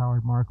colleague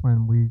Howard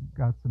Markman, we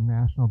got some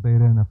national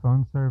data in a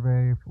phone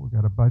survey. We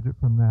got a budget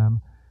from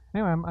them.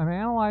 Anyway, I'm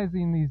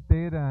analyzing these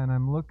data, and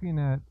I'm looking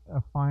at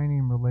a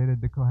finding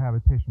related to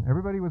cohabitation.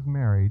 Everybody was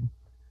married,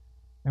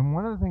 and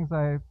one of the things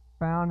I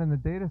found in the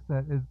data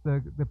set is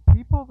the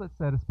people that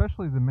said,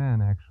 especially the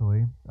men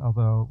actually,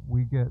 although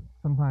we get,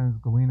 sometimes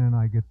Galena and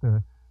I get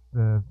the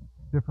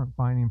different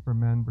finding for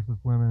men versus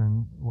women,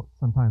 and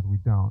sometimes we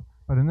don't.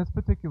 But in this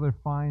particular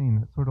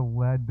finding that sort of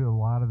led to a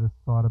lot of this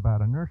thought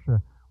about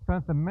inertia, we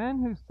found the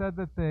men who said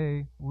that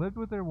they lived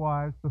with their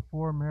wives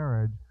before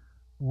marriage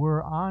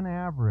were on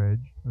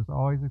average, there's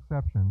always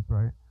exceptions,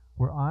 right,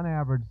 were on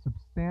average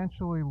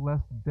substantially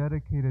less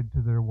dedicated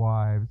to their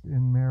wives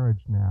in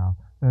marriage now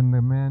than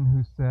the men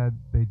who said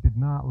they did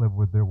not live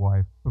with their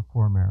wife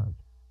before marriage.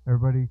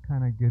 Everybody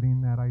kind of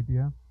getting that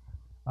idea?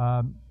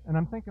 And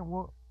I'm thinking,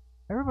 well,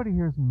 everybody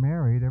here is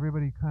married.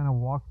 Everybody kind of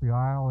walked the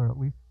aisle, or at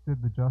least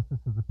did the justice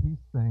of the peace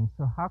thing.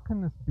 So how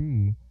can this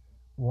be?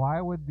 Why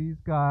would these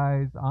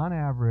guys, on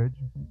average,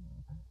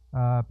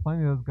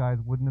 plenty of those guys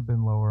wouldn't have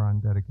been lower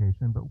on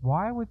dedication, but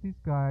why would these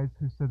guys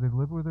who said they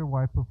lived with their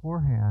wife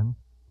beforehand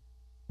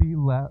be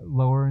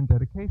lower in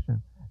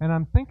dedication? And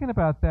I'm thinking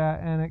about that,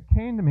 and it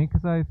came to me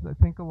because I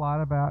think a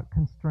lot about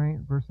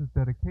constraint versus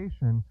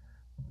dedication.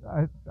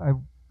 I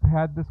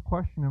had this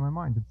question in my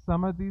mind. Did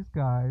some of these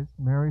guys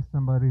marry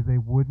somebody they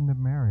wouldn't have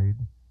married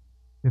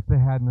if they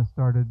hadn't have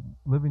started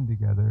living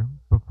together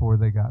before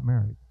they got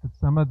married? Did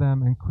some of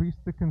them increase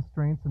the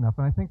constraints enough?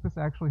 And I think this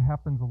actually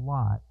happens a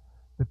lot,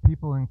 that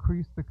people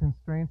increase the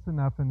constraints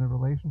enough in the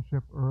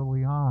relationship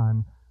early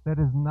on that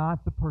is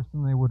not the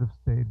person they would have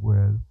stayed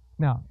with.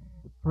 Now,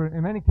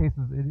 in many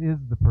cases, it is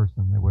the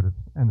person they would have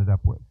ended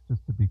up with,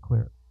 just to be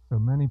clear. So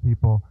many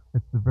people,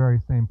 it's the very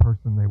same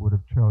person they would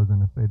have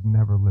chosen if they'd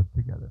never lived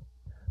together.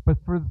 But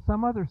for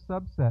some other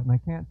subset, and I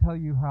can't tell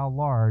you how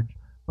large,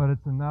 but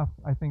it's enough,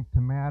 I think,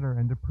 to matter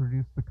and to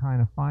produce the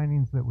kind of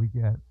findings that we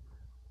get,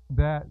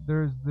 that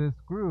there's this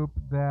group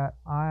that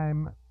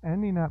I'm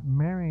ending up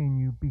marrying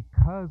you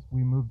because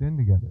we moved in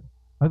together.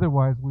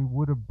 Otherwise, we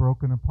would have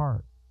broken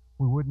apart.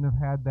 We wouldn't have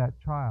had that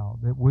child.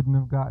 It wouldn't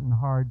have gotten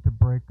hard to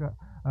break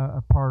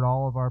apart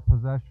all of our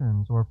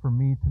possessions, or for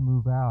me to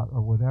move out,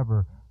 or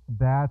whatever.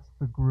 That's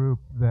the group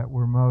that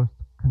we're most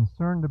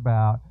concerned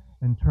about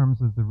in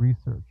terms of the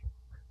research.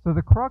 So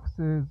the crux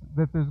is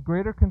that there's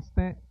greater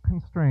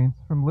constraints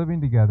from living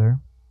together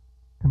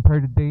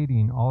compared to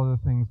dating, all other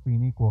things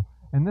being equal.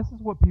 And this is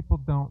what people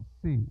don't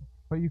see.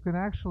 But you can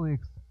actually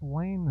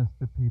explain this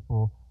to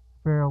people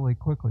fairly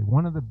quickly.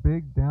 One of the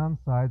big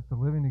downsides to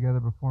living together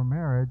before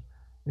marriage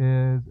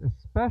is,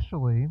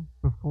 especially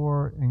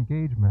before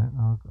engagement,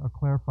 and I'll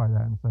clarify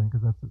that in a second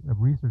because that's a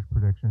research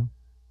prediction,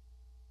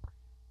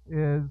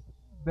 is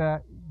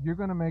that you're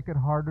going to make it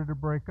harder to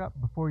break up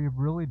before you've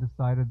really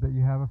decided that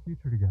you have a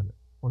future together,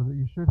 or that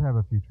you should have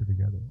a future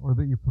together, or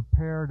that you're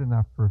prepared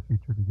enough for a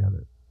future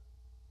together.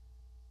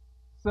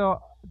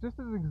 So just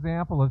as an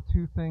example of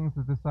two things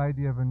that this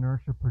idea of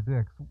inertia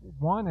predicts.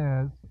 One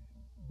is,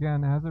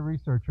 again, as a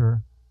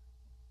researcher,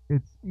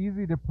 it's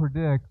easy to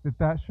predict that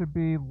that should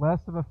be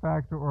less of a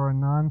factor or a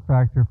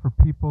non-factor for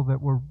people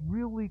that were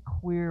really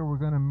clear we're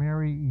going to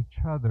marry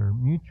each other,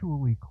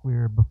 mutually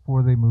clear,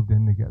 before they moved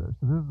in together.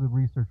 So this is a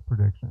research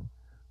prediction.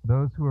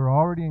 Those who are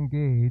already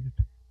engaged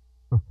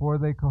before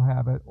they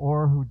cohabit,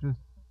 or who just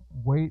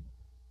wait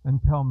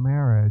until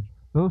marriage,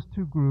 those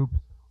two groups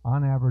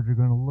on average are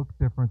going to look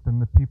different than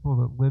the people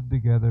that live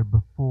together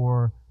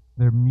before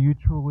they're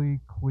mutually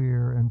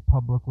clear and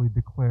publicly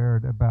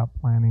declared about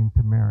planning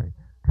to marry,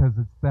 because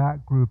it's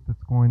that group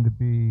that's going to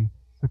be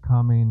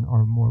succumbing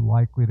or more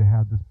likely to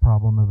have this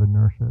problem of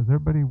inertia. Is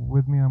everybody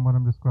with me on what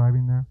I'm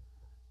describing there?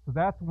 So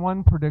that's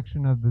one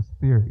prediction of this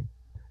theory.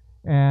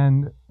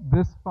 And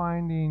this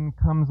finding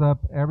comes up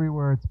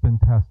everywhere it's been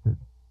tested.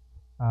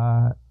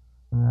 And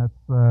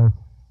that's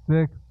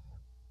 6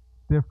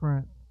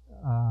 different,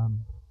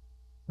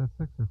 is that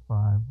 6 or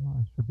 5? Well,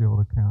 I should be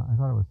able to count. I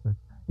thought it was 6.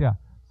 Yeah.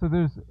 So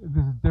there's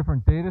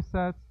different data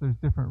sets. There's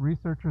different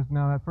researchers.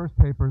 Now that first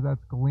paper,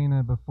 that's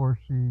Galena before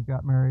she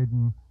got married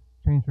and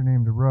changed her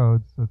name to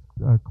Rhodes. So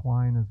it's,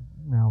 Klein is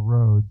now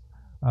Rhodes.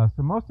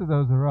 So most of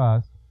those are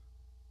us.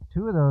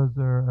 2 of those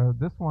are,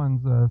 this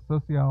one's a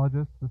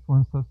sociologist, this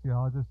one's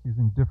sociologist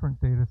using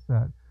different data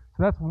sets.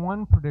 So that's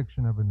one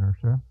prediction of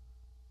inertia.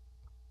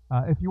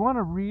 If you want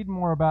to read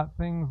more about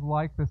things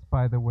like this,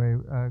 by the way,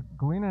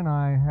 Galena and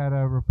I had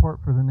a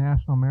report for the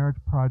National Marriage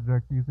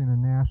Project using a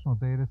national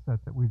data set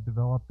that we've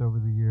developed over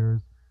the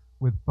years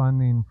with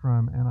funding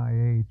from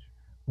NIH,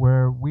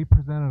 where we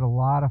presented a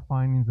lot of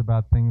findings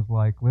about things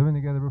like living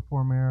together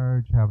before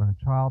marriage, having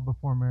a child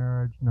before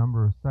marriage,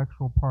 number of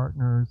sexual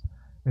partners.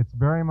 It's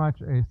very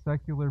much a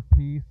secular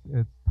piece.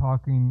 It's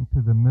talking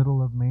to the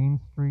middle of Main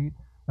Street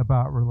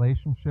about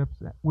relationships,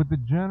 with the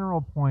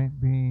general point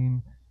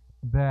being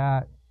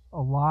that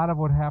a lot of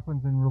what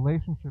happens in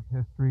relationship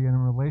history and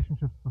in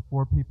relationships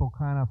before people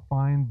kind of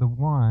find the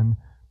one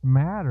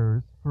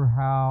matters for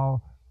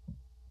how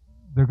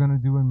they're going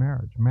to do in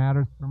marriage,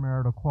 matters for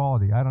marital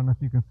quality. I don't know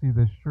if you can see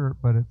this shirt,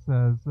 but it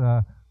says,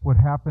 what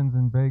happens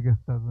in Vegas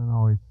doesn't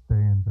always stay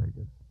in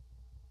Vegas.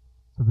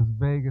 So this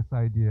Vegas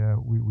idea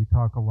we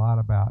talk a lot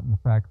about, and the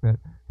fact that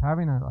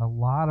having a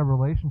lot of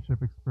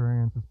relationship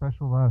experience,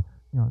 especially a lot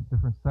of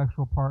different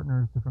sexual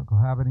partners, different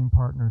cohabiting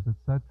partners,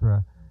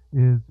 etc.,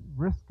 is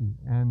risky,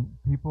 and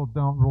people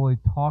don't really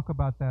talk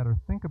about that or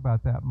think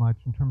about that much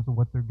in terms of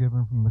what they're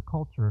given from the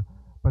culture.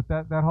 But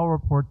that whole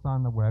report's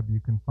on the web. You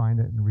can find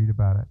it and read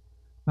about it.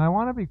 Now I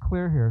want to be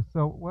clear here.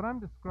 So what I'm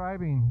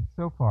describing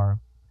so far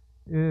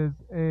is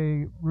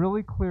a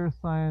really clear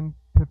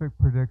scientific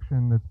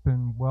prediction that's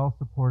been well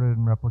supported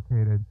and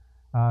replicated.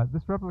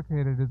 This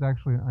replicated is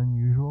actually an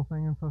unusual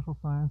thing in social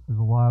science. There's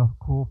a lot of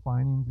cool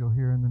findings you'll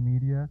hear in the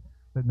media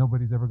that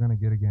nobody's ever going to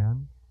get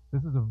again.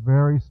 This is a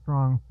very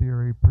strong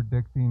theory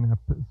predicting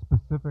a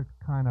specific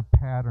kind of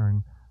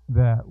pattern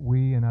that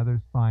we and others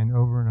find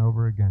over and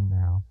over again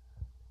now.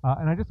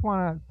 And I just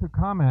want to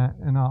comment,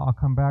 and I'll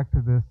come back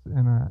to this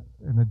in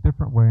a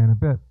different way in a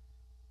bit.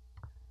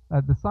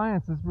 The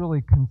science is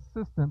really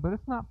consistent, but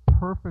it's not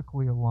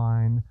perfectly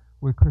aligned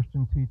with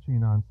Christian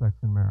teaching on sex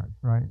and marriage,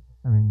 right?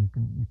 I mean,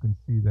 you can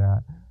see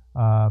that.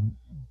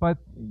 But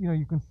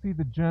you can see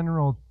the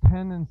general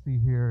tendency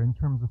here in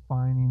terms of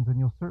findings, and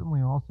you'll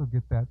certainly also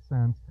get that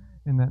sense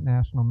in that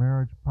National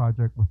Marriage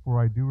Project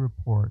before I do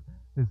report,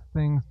 is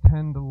things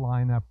tend to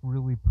line up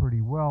really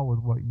pretty well with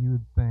what you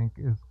would think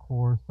is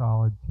core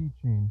solid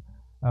teaching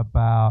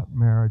about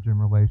marriage and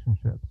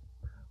relationships.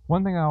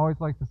 One thing I always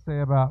like to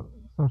say about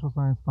social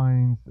science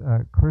findings,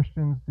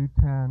 Christians do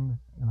tend,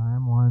 and I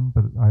am one,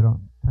 but I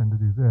don't tend to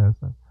do this.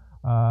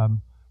 I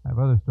have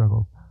other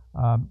struggles.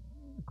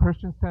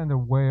 Christians tend to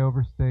way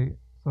overstate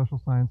social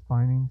science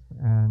findings,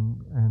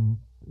 and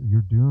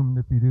you're doomed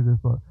if you do this.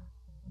 But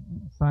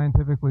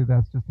scientifically,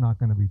 that's just not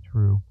going to be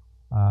true.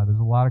 There's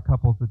a lot of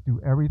couples that do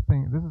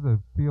everything. This is a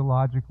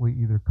theologically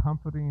either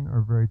comforting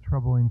or very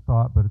troubling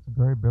thought, but it's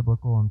very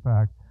biblical. In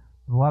fact,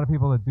 there's a lot of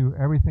people that do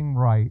everything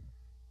right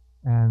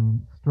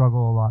and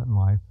struggle a lot in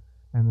life.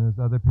 And there's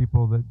other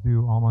people that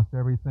do almost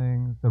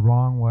everything the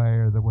wrong way,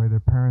 or the way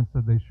their parents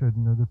said they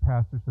shouldn't, or their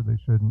pastor said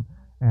they shouldn't,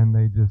 and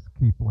they just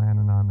keep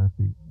landing on their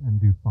feet and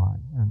do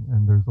fine.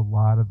 And there's a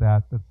lot of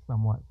that's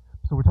somewhat.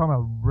 So we're talking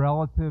about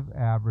relative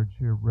average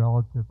here,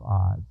 relative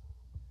odds.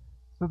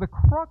 So the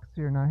crux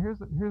here, now here's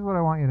what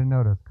I want you to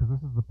notice, because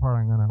this is the part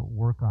I'm going to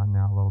work on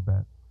now a little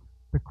bit.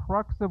 The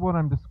crux of what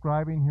I'm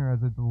describing here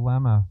as a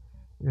dilemma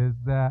is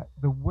that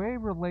the way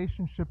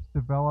relationships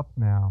develop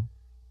now,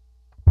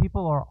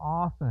 people are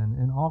often,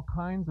 in all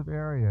kinds of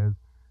areas,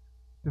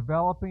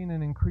 developing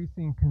and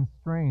increasing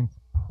constraints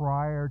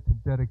prior to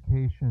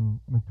dedication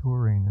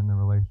maturing in the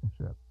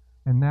relationship.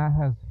 And that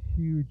has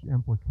huge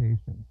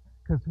implications.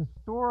 Because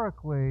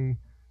historically,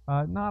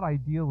 not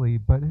ideally,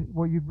 but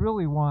what you'd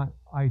really want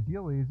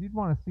ideally is you'd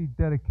want to see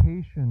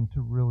dedication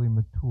to really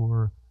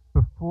mature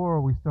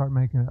before we start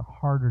making it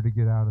harder to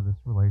get out of this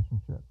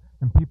relationship.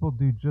 And people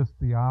do just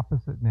the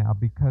opposite now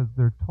because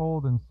they're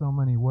told in so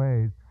many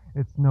ways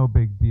it's no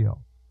big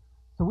deal.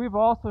 So we've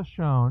also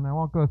shown, I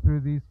won't go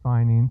through these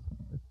findings,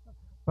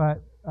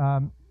 but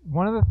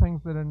one of the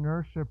things that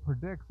inertia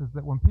predicts is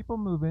that when people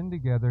move in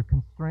together,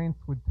 constraints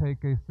would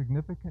take a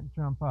significant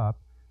jump up,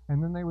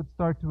 and then they would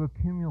start to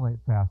accumulate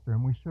faster.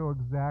 And we show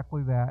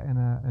exactly that in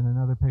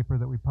another paper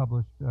that we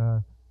published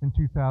in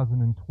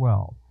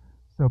 2012.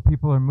 So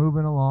people are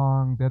moving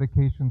along,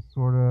 dedication's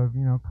sort of,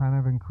 kind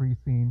of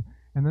increasing,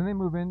 and then they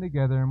move in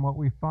together, and what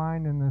we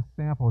find in this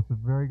sample, it's a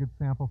very good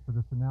sample for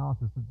this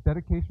analysis, is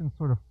dedication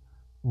sort of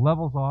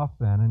levels off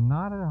then, and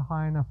not at a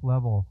high enough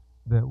level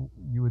that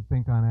you would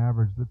think on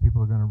average that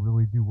people are going to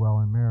really do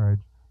well in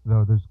marriage,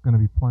 though there's going to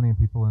be plenty of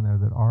people in there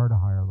that are at a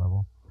higher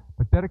level.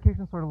 But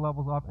dedication sort of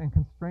levels off, and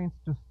constraints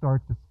just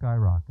start to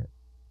skyrocket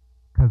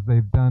because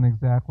they've done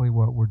exactly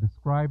what we're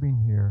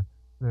describing here.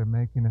 They're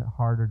making it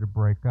harder to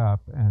break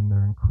up, and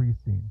they're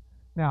increasing.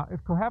 Now,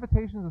 if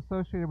cohabitation is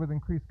associated with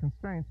increased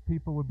constraints,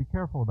 people would be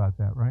careful about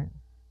that, right?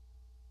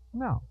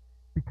 No,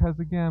 because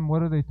again,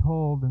 what are they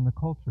told in the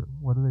culture?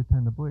 What do they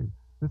tend to believe?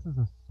 This is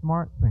a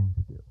smart thing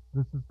to do.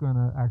 This is going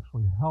to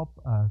actually help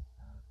us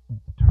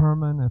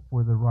determine if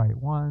we're the right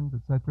ones,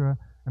 etc.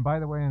 And by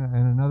the way, in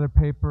another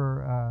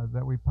paper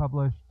that we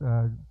published,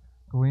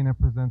 Galena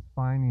presents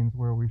findings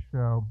where we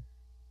show,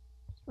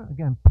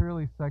 again,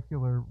 purely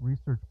secular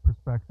research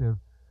perspective,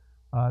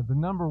 the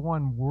number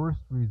one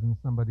worst reason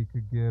somebody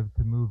could give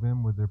to move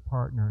in with their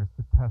partner is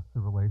to test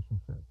the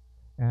relationship.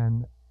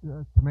 And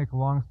to make a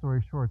long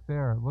story short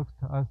there, it looks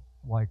to us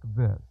like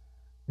this.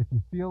 If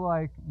you feel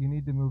like you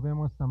need to move in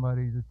with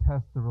somebody to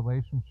test the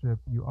relationship,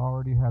 you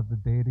already have the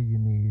data you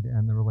need,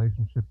 and the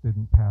relationship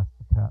didn't pass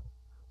the test.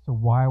 So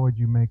why would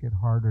you make it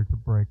harder to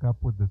break up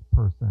with this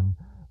person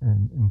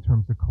in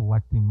terms of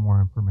collecting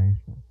more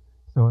information?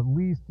 So at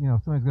least,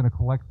 if somebody's going to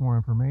collect more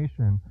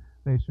information,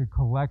 they should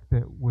collect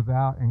it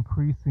without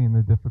increasing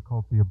the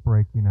difficulty of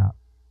breaking up.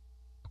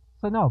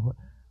 So no, but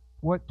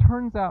what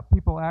turns out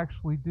people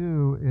actually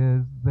do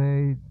is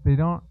they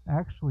don't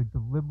actually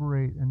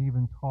deliberate and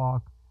even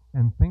talk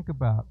and think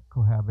about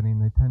cohabiting.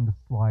 They tend to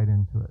slide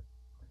into it.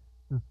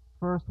 This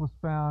first was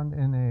found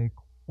in a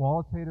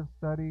qualitative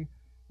study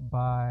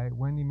by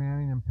Wendy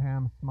Manning and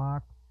Pam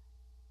Smock,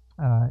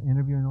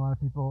 interviewing a lot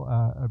of people.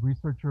 A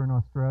researcher in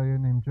Australia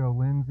named Joe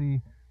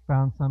Lindsay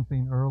found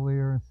something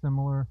earlier and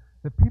similar,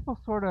 that people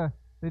sort of,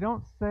 they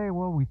don't say,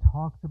 well, we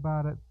talked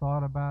about it,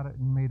 thought about it,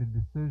 and made a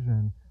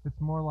decision.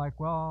 It's more like,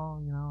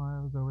 well, you know,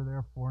 I was over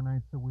there 4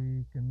 nights a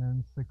week, and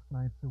then 6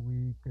 nights a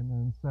week, and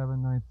then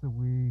 7 nights a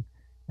week,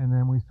 and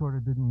then we sort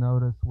of didn't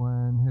notice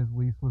when his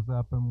lease was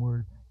up, and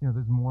we're, you know,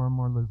 there's more and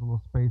more, there's a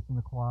little space in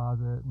the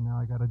closet, and now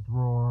I got a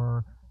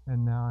drawer,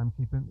 and now I'm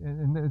keeping,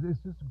 and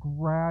it's just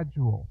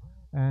gradual.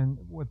 And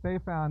what they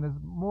found is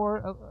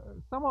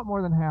somewhat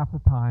more than half the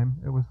time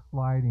it was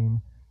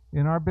sliding.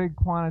 In our big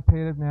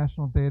quantitative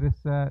national data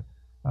set,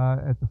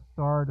 at the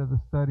start of the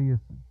study is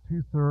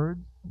 2/3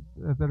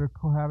 that are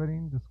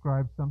cohabiting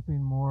describe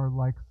something more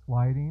like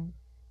sliding.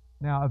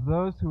 Now, of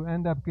those who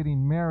end up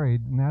getting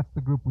married, and that's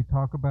the group we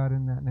talk about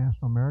in that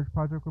National Marriage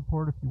Project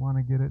report, if you want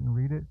to get it and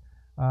read it,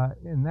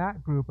 in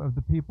that group of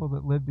the people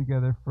that lived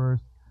together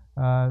first,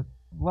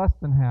 less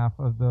than half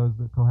of those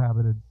that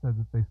cohabited said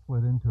that they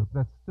slid into it.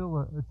 That's still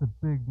it's a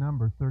big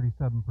number,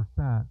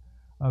 37%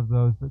 of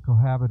those that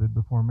cohabited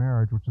before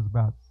marriage, which is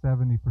about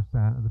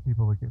 70% of the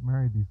people that get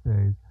married these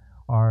days,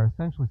 are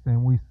essentially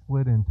saying we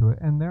slid into it,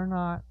 and they're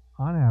not,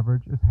 on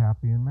average, as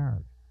happy in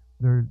marriage.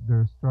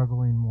 They're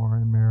struggling more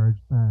in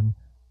marriage than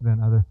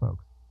other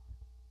folks.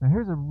 Now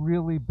here's a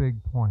really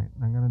big point,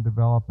 and I'm going to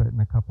develop it in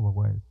a couple of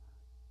ways.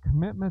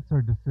 Commitments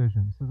are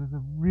decisions. So there's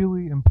a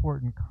really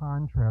important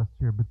contrast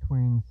here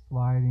between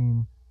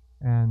sliding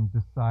and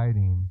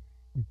deciding,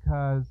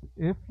 because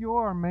if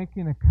you're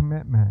making a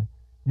commitment,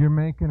 you're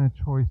making a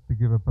choice to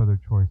give up other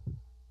choices.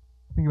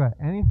 Think about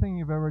anything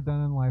you've ever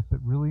done in life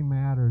that really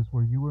matters,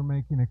 where you were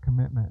making a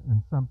commitment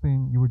and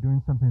you were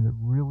doing something that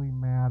really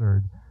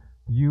mattered.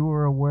 You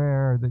were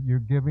aware that you're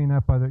giving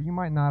up you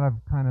might not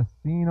have kind of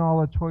seen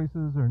all the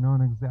choices or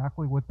known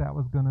exactly what that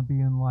was going to be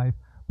in life,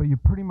 but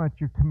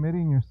you're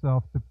committing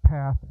yourself to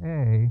path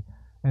A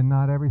and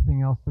not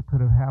everything else that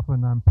could have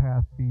happened on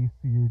path B,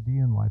 C, or D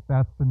in life.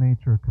 That's the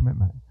nature of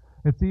commitment.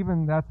 That's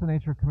the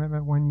nature of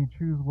commitment when you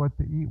choose what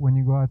to eat when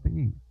you go out to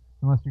eat.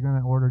 Unless you're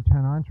going to order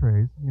 10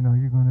 entrees,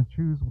 you're going to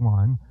choose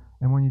one,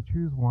 and when you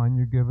choose one,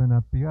 you're giving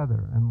up the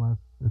other, unless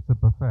it's a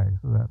buffet,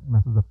 so that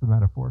messes up the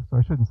metaphor, so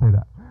I shouldn't say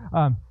that.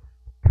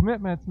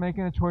 Commitment's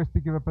making a choice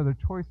to give up other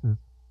choices,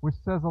 which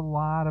says a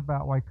lot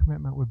about why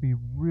commitment would be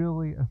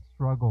really a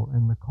struggle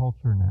in the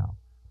culture now.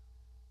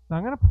 Now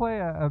I'm going to play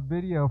a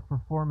video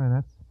for 4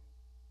 minutes,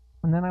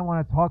 and then I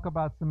want to talk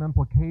about some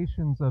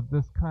implications of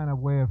this kind of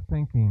way of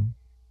thinking.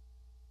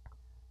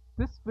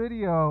 This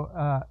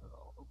video,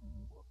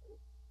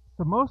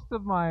 so most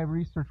of my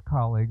research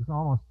colleagues,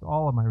 almost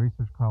all of my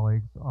research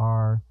colleagues,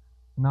 are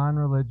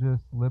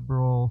non-religious,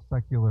 liberal,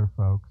 secular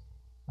folks,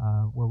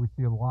 where we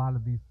see a lot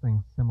of these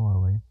things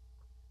similarly.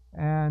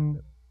 And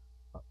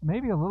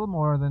maybe a little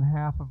more than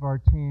half of our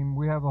team,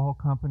 we have a whole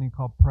company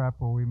called Prep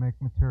where we make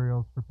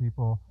materials for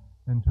people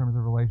in terms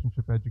of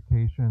relationship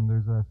education.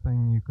 There's a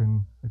thing you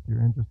can, if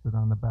you're interested,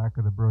 on the back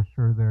of the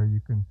brochure there,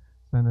 you can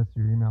send us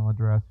your email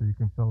address, or you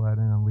can fill that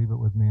in and leave it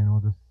with me, and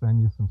we'll just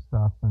send you some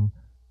stuff, and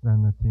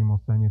then the team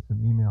will send you some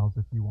emails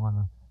if you want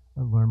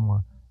to learn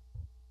more.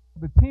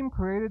 The team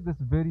created this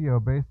video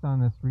based on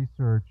this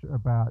research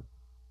about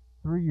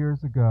 3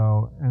 years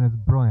ago, and it's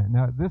brilliant.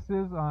 Now, this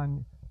is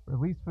on, at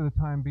least for the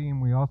time being,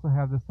 we also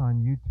have this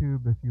on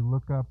YouTube. If you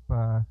look up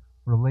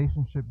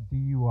Relationship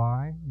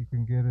DUI, you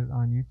can get it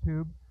on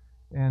YouTube.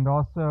 And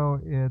also,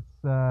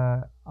 it's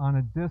on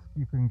a disc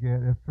you can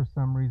get if for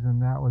some reason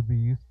that would be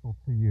useful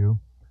to you.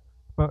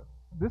 But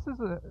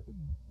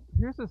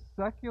here's a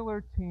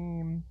secular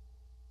team,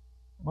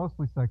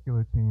 mostly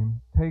secular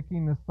team,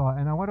 taking this thought.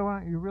 And I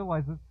want you to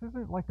realize this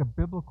isn't like a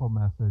biblical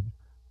message.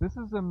 This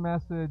is a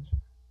message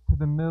to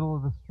the middle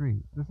of the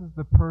street. This is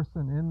the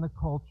person in the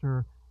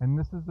culture, and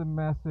this is a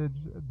message,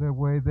 the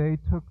way they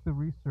took the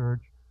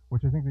research,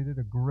 which I think they did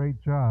a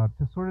great job,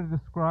 to sort of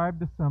describe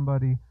to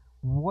somebody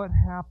what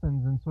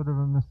happens in sort of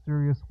a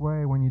mysterious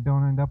way when you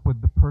don't end up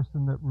with the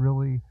person that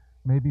really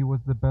maybe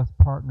was the best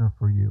partner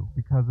for you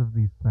because of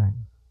these things.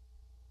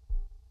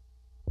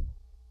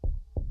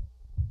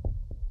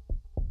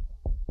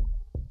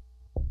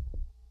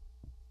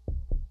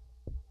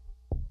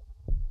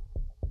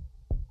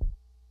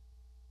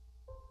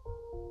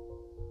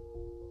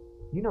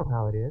 You know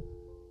how it is.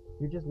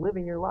 You're just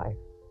living your life.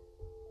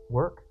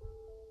 Work,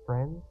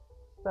 friends,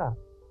 stuff.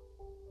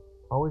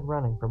 Always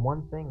running from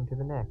one thing to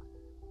the next.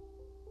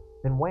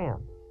 Then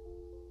wham!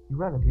 You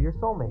run into your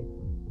soulmate.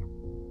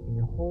 And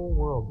your whole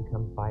world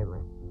becomes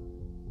vibrant.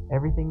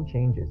 Everything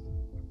changes.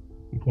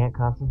 You can't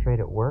concentrate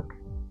at work.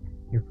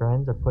 Your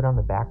friends are put on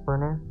the back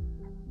burner.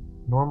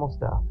 Normal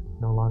stuff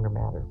no longer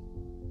matters.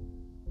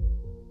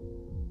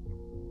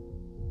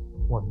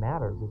 What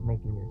matters is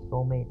making your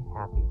soulmate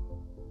happy.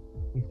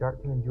 You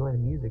start to enjoy the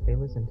music they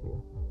listen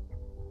to.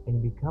 and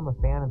you become a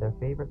fan of their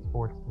favorite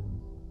sports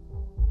teams.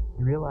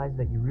 You realize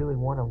that you really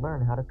want to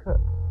learn how to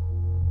cook,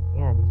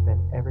 and you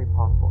spend every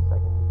possible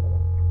second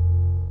together.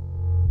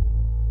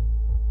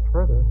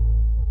 Further,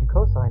 you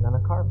co-sign on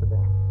a car for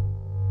them.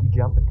 You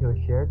jump into a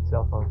shared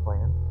cell phone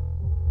plan.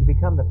 You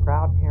become the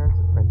proud parents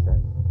of Princess.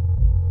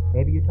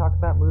 Maybe you talk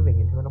about moving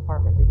into an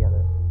apartment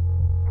together,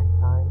 and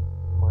time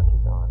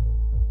marches on.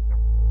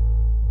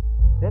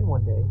 Then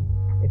one day,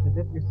 it's as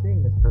if you're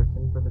seeing this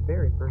person for the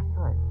very first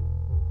time.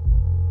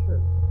 Sure,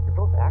 you're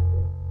both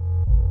active,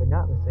 but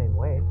not in the same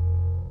way.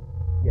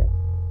 Yes,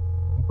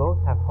 you both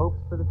have hopes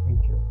for the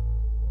future,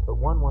 but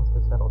one wants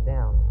to settle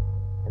down,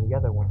 and the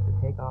other wants to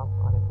take off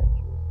on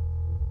adventures.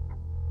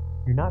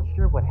 You're not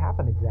sure what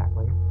happened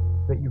exactly,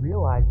 but you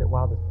realize that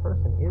while this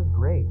person is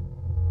great,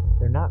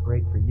 they're not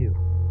great for you.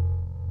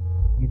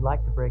 You'd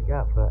like to break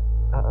up, but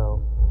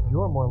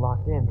you're more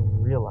locked in than you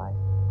realize.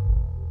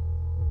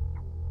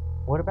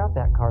 What about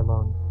that car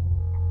loan?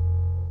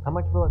 How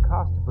much will it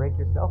cost to break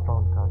your cell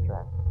phone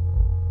contract?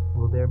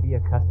 Will there be a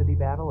custody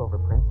battle over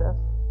Princess?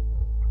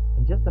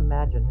 And just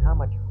imagine how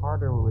much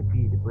harder it would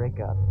be to break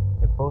up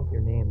if both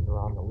your names were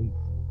on the lease.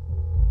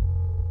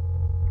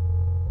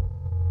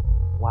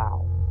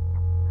 Wow,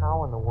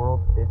 how in the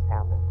world did this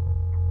happen?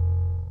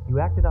 You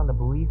acted on the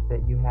belief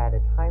that you had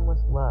a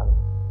timeless love,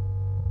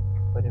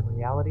 but in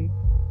reality,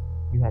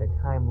 you had a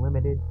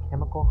time-limited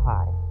chemical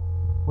high.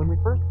 When we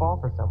first fall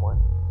for someone,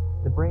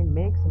 the brain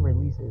makes and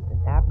releases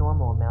an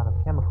abnormal amount of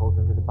chemicals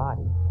into the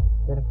body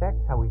that affect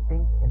how we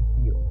think and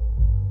feel.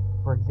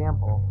 For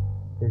example,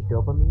 there's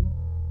dopamine,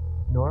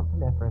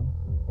 norepinephrine,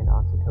 and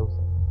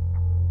oxytocin.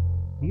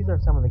 These are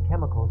some of the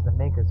chemicals that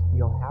make us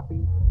feel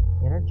happy,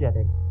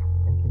 energetic,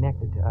 and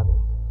connected to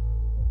others.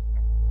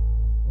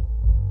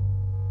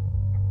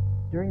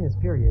 During this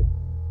period,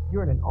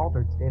 you're in an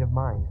altered state of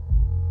mind,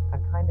 a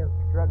kind of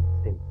drugged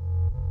state.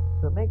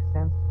 So it makes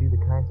sense to do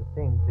the kinds of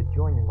things that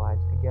join your lives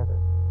together,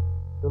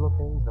 little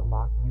things that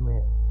lock you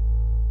in.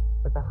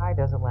 But the high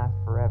doesn't last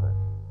forever.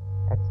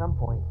 At some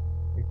point,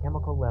 your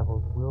chemical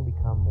levels will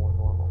become more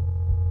normal.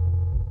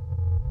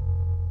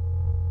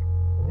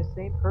 And this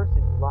same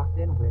person you locked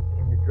in with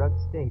in your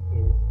drugged state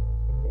is,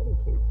 in many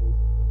cases,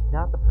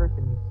 not the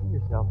person you see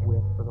yourself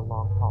with for the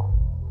long haul,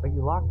 but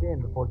you locked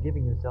in before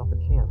giving yourself a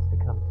chance to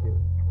come to.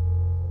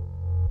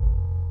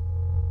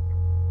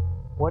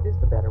 What is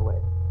the better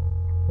way?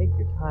 Take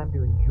your time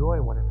to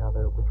enjoy one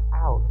another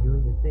without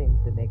doing the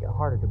things that make it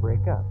harder to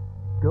break up.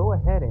 Go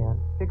ahead and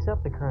fix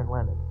up the current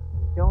lemon.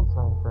 Don't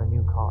sign for a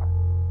new car.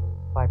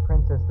 Buy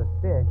Princess the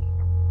fish,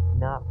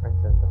 not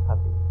Princess the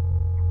puppy.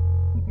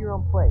 Keep your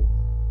own place.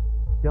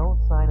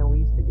 Don't sign a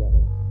lease together.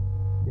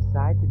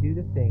 Decide to do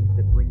the things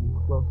that bring you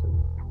closer.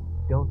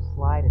 Don't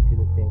slide into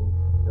the things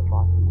that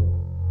lock you in.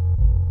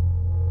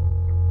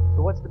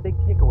 So what's the big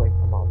takeaway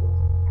from all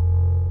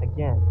this?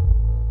 Again,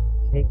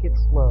 take it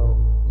slow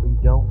so you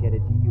don't get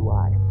a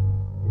DUI.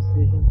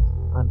 Decisions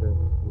under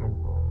the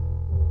influence.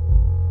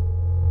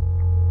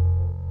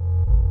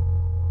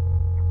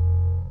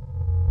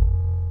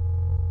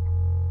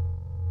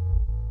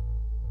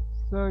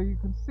 So you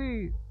can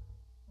see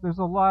there's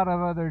a lot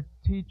of other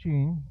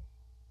teaching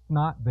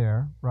not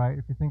there, right?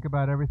 If you think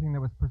about everything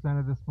that was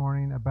presented this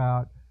morning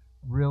about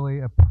really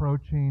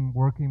approaching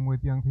working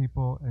with young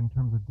people in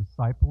terms of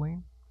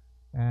discipling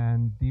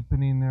and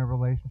deepening their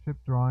relationship,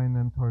 drawing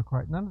them toward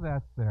Christ. None of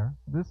that's there.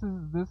 This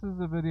is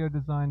a video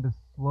designed to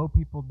slow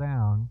people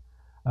down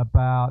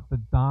about the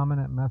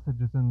dominant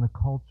messages in the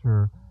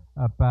culture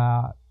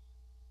about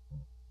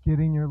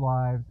getting your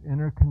lives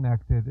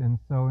interconnected and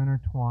so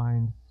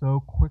intertwined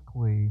so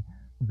quickly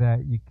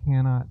that you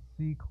cannot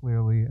see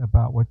clearly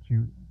about what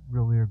you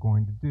really are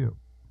going to do.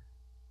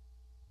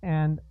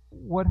 And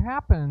what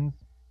happens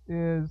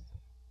is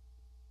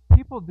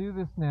people do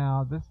this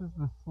now. This is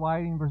the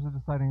sliding versus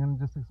deciding. I'm going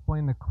to just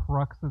explain the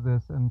crux of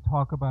this and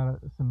talk about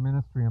some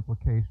ministry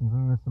implications,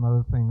 and there's some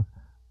other things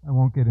I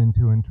won't get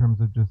into in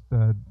terms of just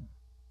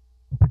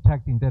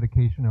protecting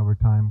dedication over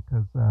time,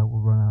 because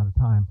we'll run out of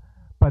time.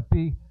 But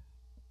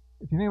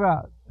if you think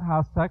about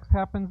how sex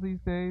happens these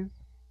days,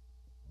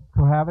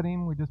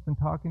 cohabiting, we've just been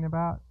talking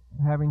about,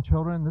 having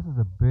children, this is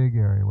a big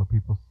area where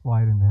people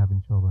slide into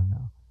having children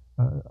now.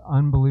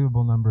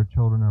 Unbelievable number of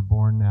children are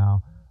born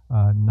now,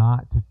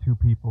 not to two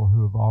people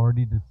who have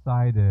already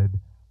decided,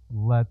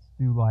 let's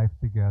do life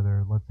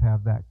together, let's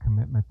have that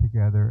commitment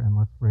together, and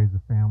let's raise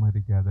a family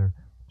together.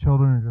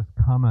 Children are just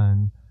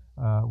coming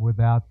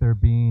without there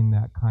being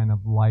that kind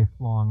of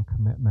lifelong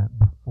commitment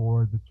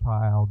before the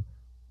child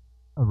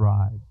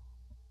arrives,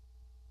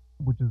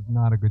 which is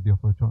not a good deal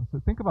for the children. So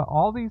think about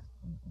all these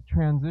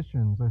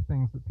transitions are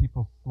things that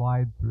people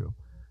slide through,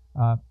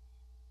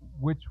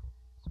 which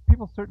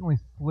people certainly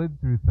slid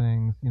through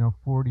things,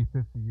 40,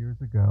 50 years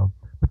ago.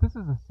 But this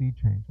is a sea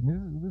change. I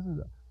mean, this is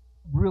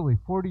really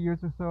 40 years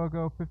or so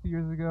ago, 50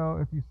 years ago,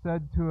 if you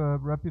said to a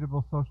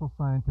reputable social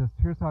scientist,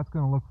 here's how it's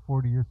going to look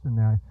 40 years from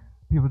now,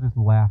 people just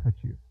laugh at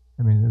you.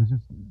 I mean, it was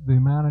just the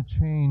amount of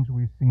change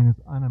we've seen is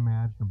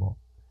unimaginable.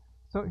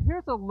 So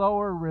here's a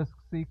lower risk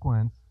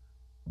sequence.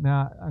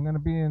 Now, I'm going to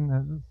be in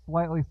a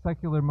slightly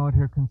secular mode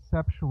here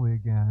conceptually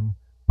again,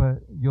 but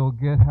you'll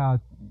get how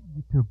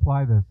to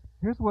apply this.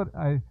 Here's what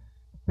I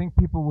think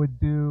people would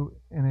do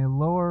in a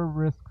lower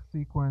risk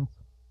sequence,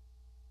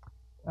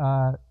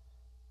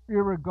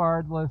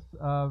 irregardless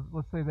of,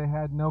 let's say they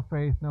had no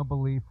faith, no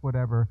belief,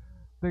 whatever.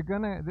 They're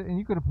going to, and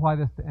you could apply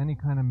this to any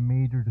kind of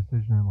major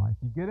decision in life.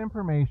 You get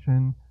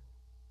information,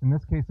 in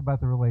this case about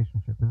the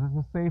relationship. Is this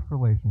a safe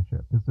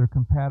relationship? Is there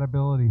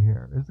compatibility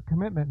here? Is the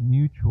commitment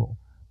mutual?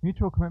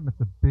 Mutual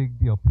commitment's a big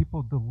deal.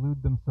 People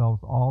delude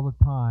themselves all the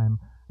time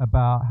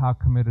about how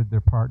committed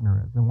their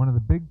partner is. And one of the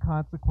big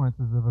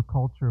consequences of a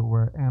culture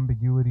where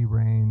ambiguity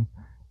reigns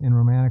in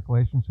romantic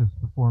relationships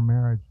before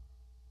marriage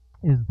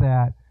is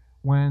that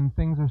when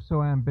things are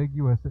so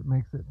ambiguous, it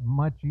makes it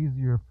much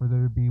easier for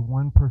there to be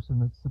one person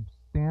that's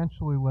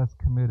substantially less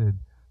committed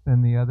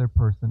than the other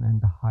person and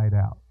to hide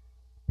out.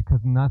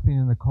 Because nothing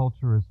in the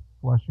culture is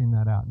flushing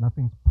that out.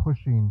 Nothing's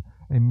pushing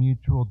a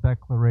mutual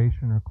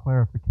declaration or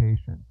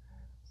clarification.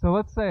 So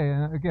let's say,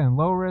 again,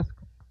 low risk,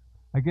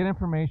 I get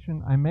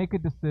information, I make a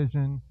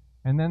decision,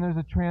 and then there's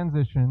a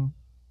transition.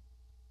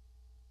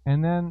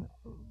 And then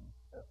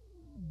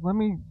let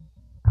me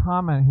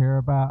comment here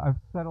about, I've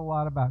said a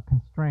lot about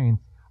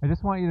constraints. I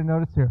just want you to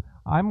notice here,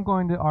 I'm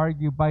going to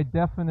argue by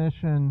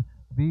definition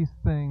these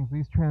things,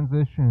 these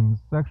transitions,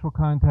 sexual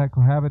contact,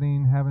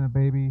 cohabiting, having a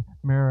baby,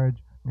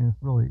 marriage. I mean,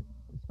 it's really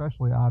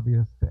especially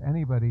obvious to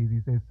anybody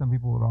these days. Some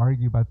people would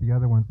argue about the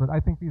other ones, but I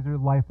think these are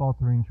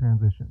life-altering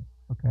transitions,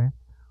 okay?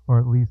 Or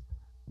at least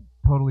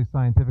totally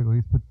scientific, at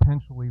least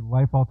potentially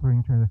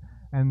life-altering transitions.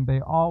 And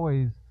they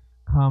always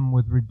come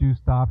with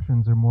reduced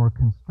options or more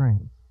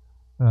constraints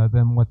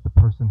than what the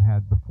person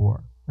had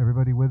before.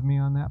 Everybody with me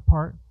on that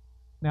part?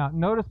 Now,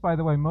 notice, by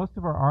the way, most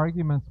of our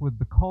arguments with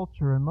the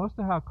culture and most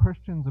of how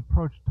Christians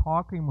approach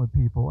talking with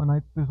people, and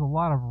there's a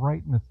lot of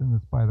rightness in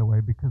this, by the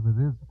way, because it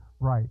is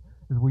right,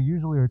 is we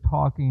usually are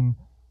talking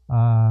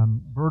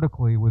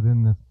vertically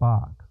within this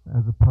box,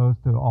 as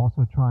opposed to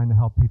also trying to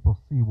help people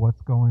see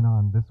what's going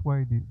on this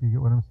way. Do you get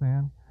what I'm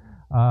saying?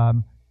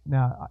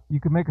 Now,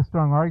 you can make a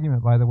strong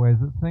argument, by the way, is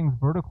that things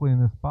vertically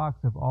in this box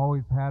have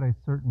always had a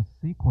certain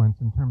sequence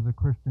in terms of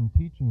Christian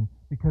teaching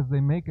because they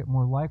make it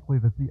more likely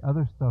that the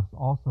other stuff's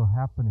also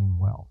happening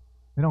well.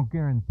 They don't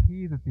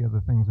guarantee that the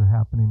other things are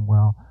happening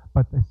well,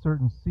 but a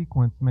certain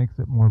sequence makes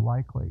it more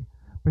likely.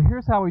 But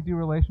here's how we do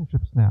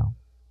relationships now.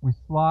 We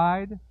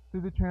slide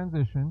through the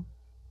transition.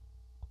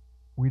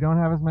 We don't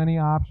have as many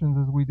options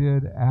as we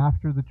did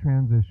after the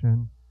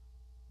transition.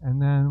 And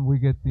then we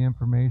get the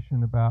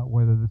information about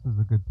whether this is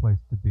a good place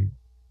to be.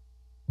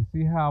 You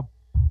see how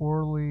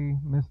poorly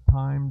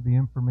mistimed the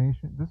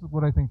information? This is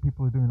what I think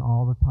people are doing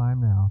all the time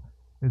now,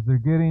 is they're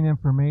getting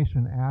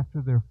information after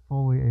they're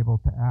fully able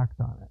to act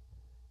on it.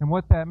 And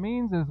what that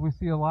means is we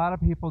see a lot of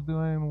people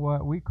doing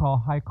what we call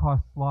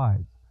high-cost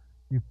slides.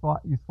 You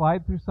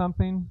slide through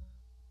something.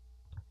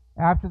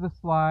 After the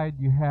slide,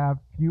 you have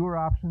fewer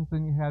options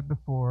than you had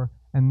before,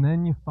 and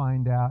then you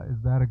find out,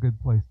 is that a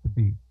good place to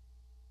be?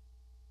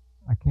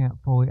 I can't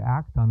fully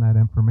act on that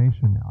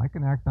information now. I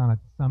can act on it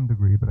to some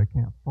degree, but I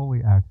can't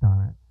fully act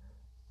on it.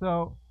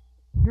 So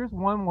here's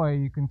one way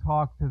you can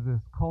talk to this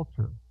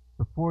culture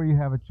before you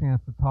have a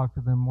chance to talk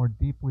to them more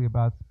deeply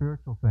about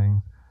spiritual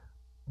things.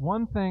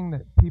 One thing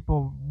that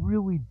people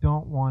really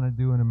don't want to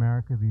do in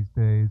America these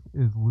days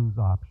is lose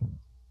options.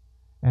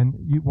 And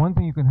one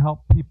thing you can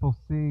help people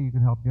see, you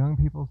can help young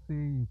people see,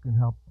 you can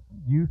help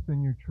youth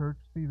in your church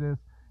see this,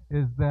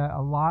 is that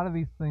a lot of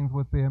these things,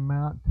 what they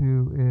amount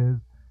to is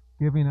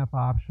giving up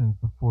options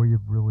before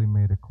you've really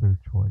made a clear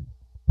choice.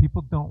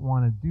 People don't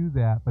want to do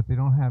that, but they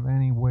don't have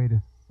any way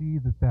to see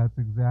that that's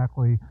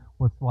exactly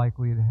what's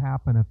likely to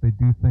happen if they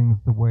do things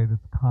the way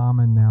that's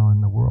common now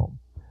in the world.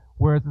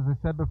 Whereas, as I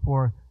said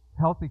before,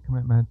 healthy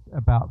commitment's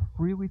about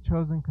freely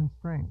chosen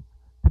constraints.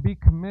 To be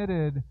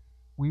committed,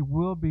 we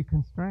will be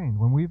constrained.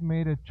 When we've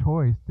made a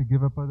choice to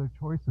give up other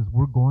choices,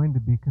 we're going to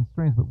be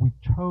constrained, but we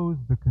chose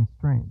the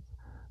constraints.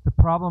 The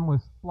problem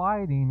with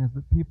sliding is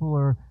that people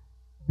are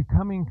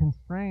becoming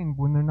constrained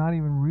when they're not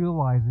even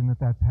realizing that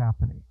that's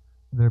happening.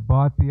 They're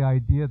bought the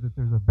idea that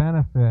there's a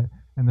benefit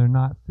and they're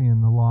not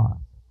seeing the loss.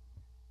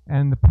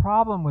 And the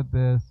problem with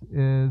this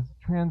is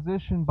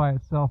transition by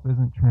itself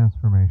isn't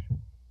transformation.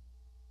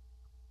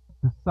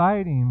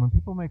 Deciding, when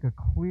people make a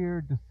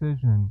clear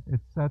decision,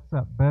 it sets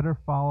up better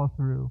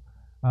follow-through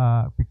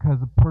because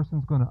the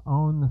person's going to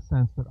own the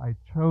sense that I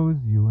chose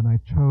you and I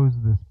chose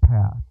this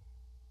path.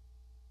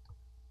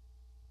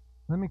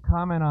 Let me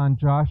comment on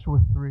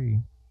Joshua 3.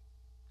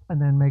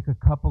 And then make a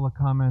couple of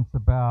comments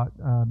about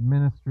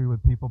ministry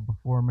with people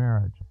before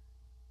marriage.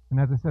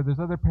 And as I said, there's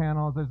other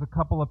panels. There's a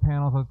couple of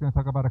panels. I was going to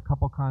talk about a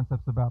couple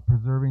concepts about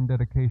preserving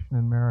dedication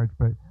in marriage,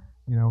 but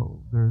you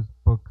know, there's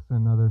books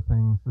and other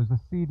things. There's a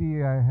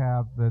CD I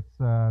have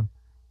that's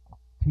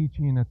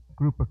teaching a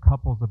group of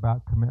couples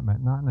about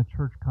commitment, not in a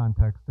church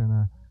context, in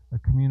a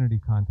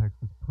community context.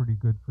 It's pretty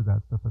good for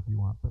that stuff if you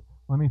want. But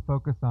let me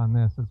focus on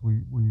this as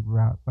we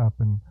wrap up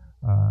and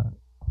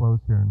close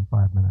here in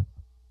 5 minutes.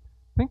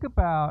 Think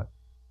about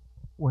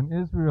when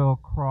Israel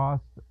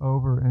crossed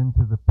over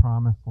into the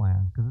Promised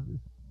Land, because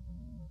it's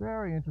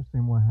very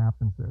interesting what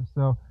happens there.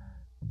 So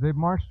they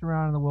marched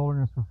around in the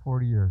wilderness for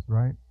 40 years,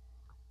 right?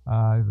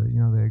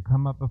 They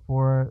come up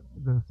before it.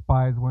 The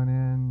spies went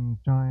in.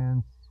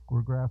 Giants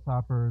were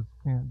grasshoppers.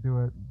 Can't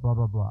do it. Blah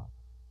blah blah.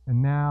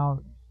 And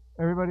now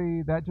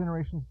everybody, that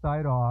generation's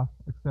died off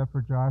except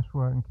for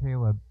Joshua and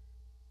Caleb,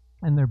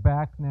 and they're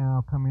back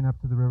now, coming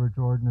up to the River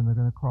Jordan, and they're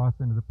going to cross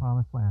into the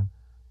Promised Land.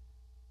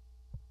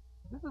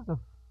 This is a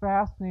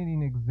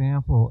fascinating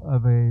example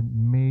of a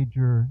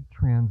major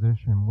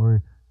transition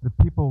where the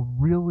people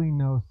really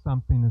know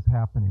something is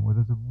happening, where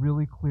there's a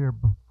really clear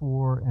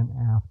before and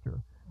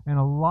after. And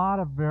a lot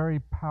of very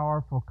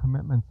powerful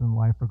commitments in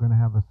life are going to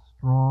have a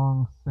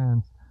strong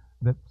sense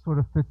that sort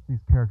of fits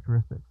these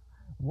characteristics.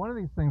 One of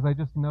these things I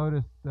just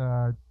noticed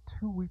 2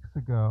 weeks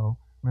ago,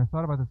 I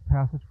thought about this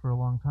passage for a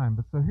long time,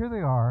 but so here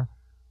they are,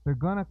 they're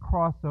going to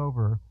cross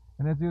over,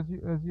 and as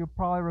you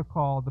probably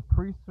recall, the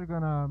priests are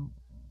going to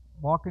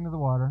walk into the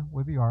water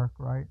with the ark,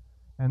 right?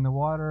 And the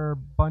water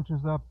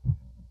bunches up. I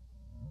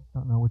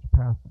don't know which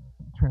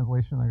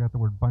translation I got the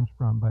word bunch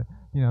from, but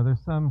there's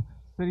some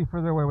city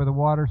further away where the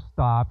water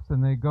stops,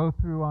 and they go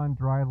through on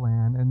dry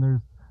land, and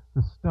there's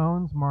the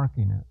stones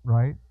marking it,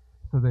 right?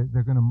 So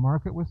they're going to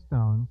mark it with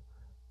stones.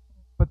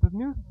 But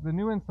the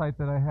new insight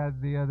that I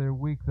had the other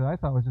week that I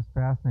thought was just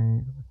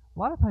fascinating. A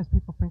lot of times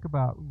people think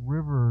about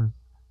rivers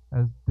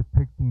as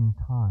depicting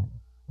time,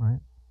 right?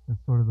 As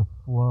sort of the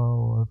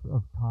flow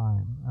of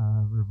time,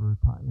 river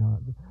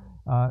time.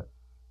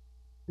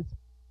 It's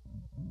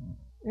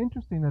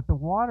interesting that the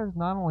waters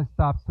not only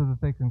stop so that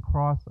they can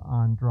cross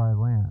on dry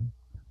land.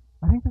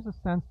 I think there's a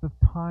sense of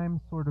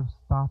time sort of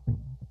stopping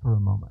for a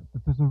moment.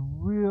 That there's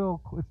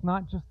it's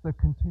not just the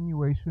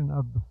continuation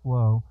of the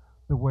flow,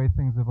 the way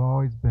things have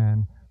always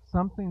been.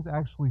 Something's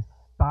actually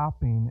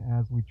stopping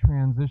as we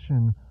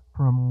transition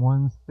from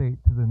one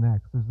state to the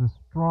next. There's this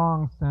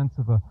strong sense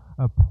of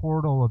a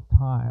portal of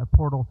time, a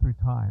portal through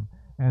time.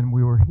 And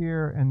we were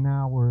here, and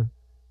now we're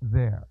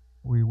there.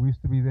 We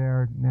used to be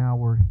there, now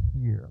we're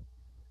here.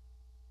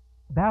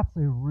 That's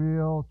a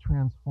real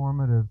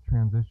transformative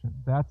transition.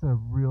 That's a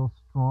real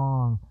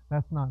strong,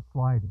 that's not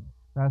sliding.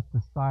 That's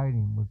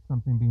deciding with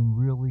something being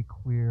really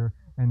clear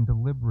and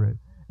deliberate.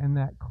 And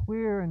that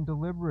clear and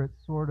deliberate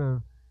sort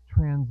of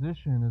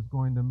transition is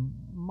going to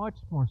much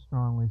more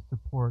strongly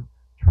support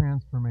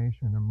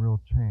transformation and real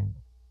change.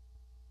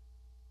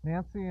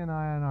 Nancy and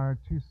I and our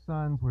two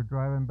sons were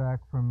driving back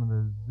from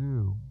the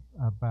zoo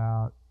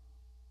about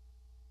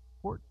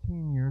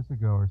 14 years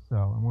ago or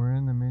so, and we're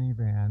in the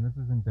minivan.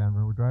 This is in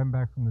Denver. We're driving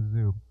back from the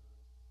zoo,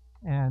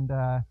 and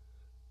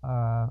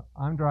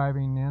I'm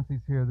driving.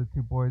 Nancy's here. The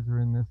two boys are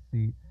in this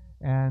seat,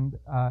 and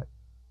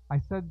I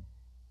said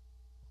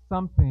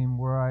something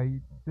where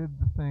I did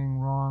the thing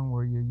wrong,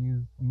 where you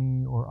use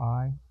me or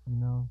I.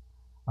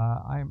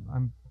 I'm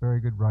a very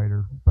good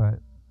writer, but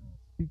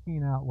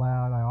speaking out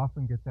loud, I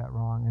often get that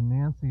wrong, and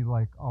Nancy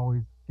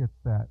always gets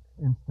that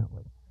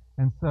instantly.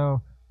 And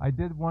so I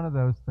did one of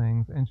those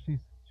things, and she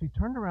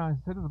turned around and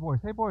said to the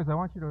boys, "Hey boys, I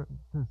want you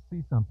to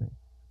see something."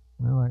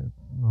 And they're like,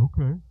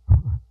 "Okay."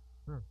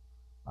 Sure.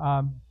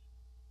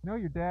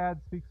 Your dad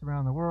speaks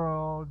around the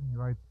world. He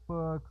writes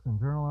books and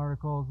journal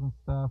articles and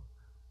stuff,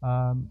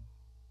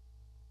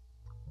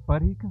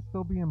 but he can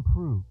still be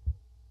improved.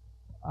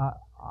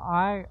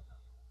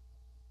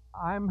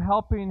 I'm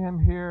helping him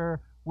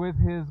here with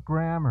his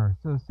grammar.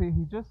 So see,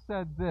 he just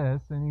said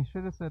this, and he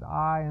should have said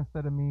I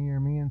instead of me, or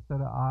me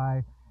instead of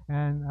I.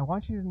 And I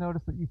want you to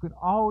notice that you can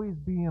always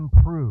be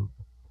improved.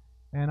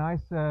 And I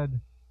said,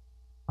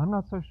 I'm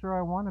not so sure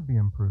I want to be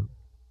improved.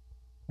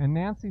 And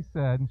Nancy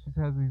said, and she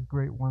has these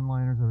great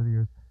one-liners over the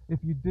years,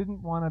 if you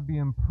didn't want to be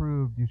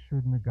improved, you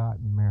shouldn't have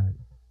gotten married.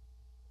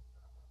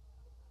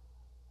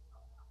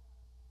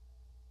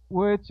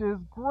 Which is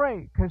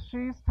great, because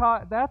she's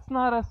taught, that's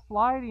not a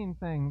sliding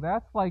thing.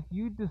 That's like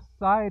you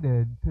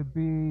decided to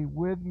be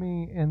with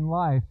me in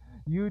life.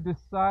 You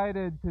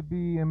decided to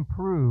be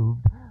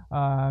improved.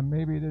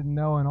 Maybe you didn't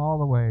know in all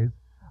the ways.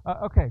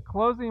 Okay,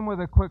 closing with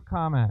a quick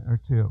comment or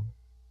two.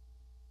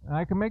 And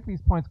I can make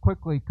these points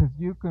quickly because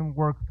you can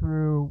work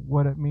through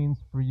what it means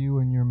for you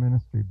in your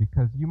ministry,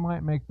 because you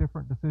might make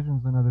different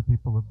decisions than other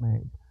people have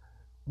made.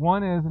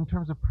 One is in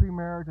terms of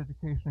pre-marriage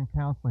education and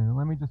counseling. And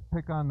let me just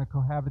pick on the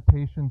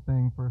cohabitation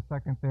thing for a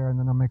second there, and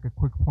then I'll make a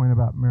quick point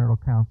about marital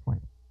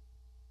counseling.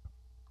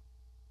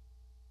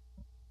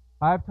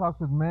 I've talked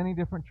with many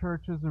different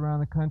churches around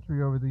the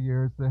country over the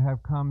years that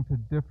have come to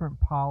different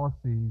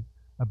policies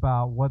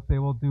about what they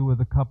will do with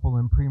a couple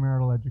in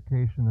premarital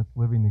education that's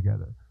living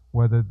together.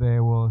 Whether they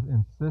will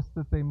insist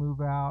that they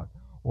move out,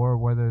 or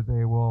whether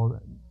they will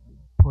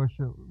push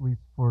at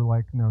least for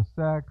no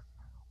sex,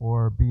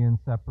 or be in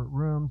separate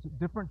rooms.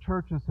 Different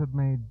churches have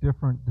made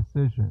different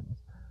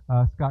decisions.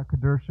 Scott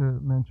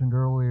Kadersha mentioned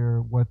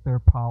earlier what their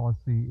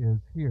policy is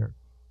here.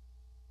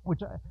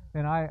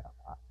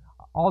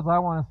 All I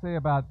want to say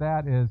about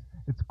that is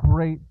it's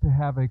great to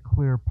have a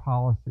clear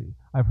policy.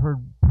 I've heard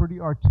pretty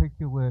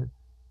articulate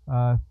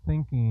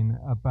thinking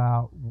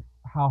about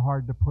how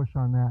hard to push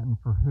on that and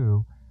for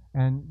who.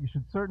 And you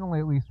should certainly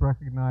at least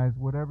recognize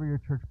whatever your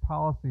church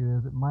policy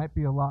is, it might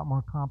be a lot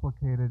more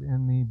complicated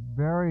in the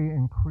very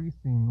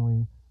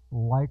increasingly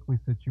likely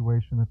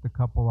situation that the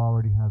couple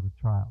already has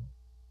a child,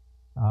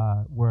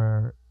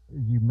 where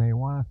you may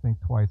want to think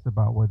twice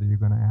about whether you're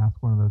going to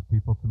ask one of those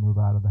people to move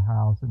out of the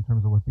house in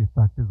terms of what the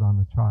effect is on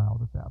the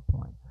child at that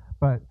point.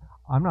 But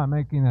I'm not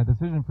making that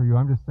decision for you.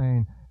 I'm just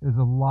saying there's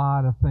a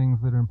lot of things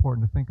that are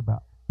important to think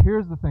about.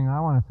 Here's the thing I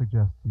want to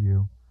suggest to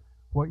you.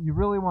 What you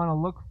really want to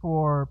look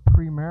for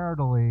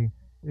premaritally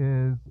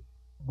is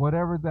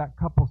whatever that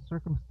couple's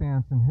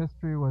circumstance and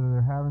history, whether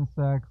they're having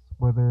sex,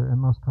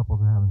 and most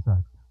couples are having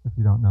sex, if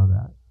you don't know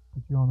that.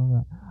 Did you all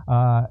know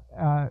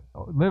that?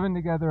 Living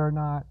together or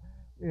not,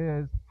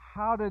 is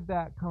how did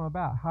that come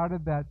about? How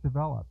did that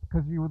develop?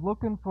 Because you were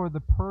looking for the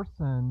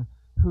person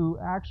who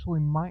actually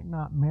might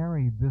not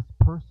marry this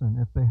person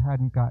if they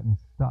hadn't gotten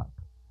stuck.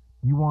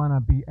 You want to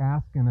be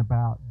asking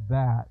about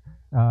that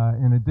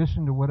in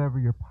addition to whatever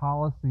your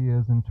policy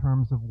is in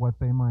terms of what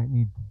they might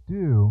need to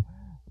do.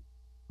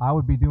 I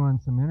would be doing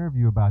some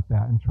interview about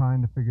that and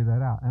trying to figure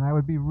that out. And I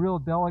would be real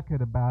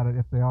delicate about it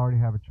if they already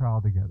have a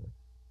child together,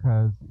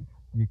 because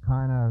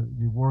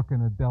you work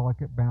in a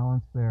delicate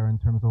balance there in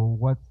terms of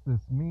what's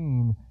this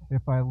mean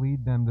if I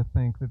lead them to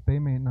think that they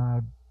may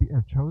not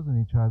have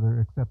chosen each other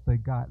except they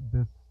got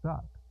this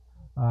stuck.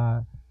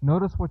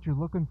 Notice what you're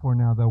looking for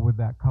now, though, with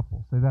that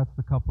couple. Say that's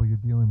the couple you're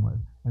dealing with.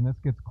 And this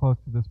gets close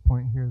to this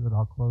point here that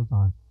I'll close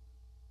on.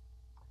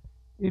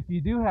 If you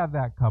do have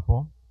that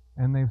couple,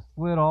 and they've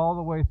slid all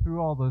the way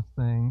through all those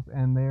things,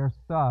 and they're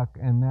stuck,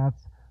 and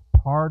that's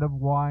part of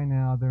why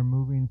now they're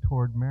moving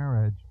toward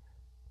marriage,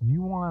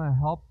 you want to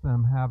help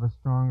them have a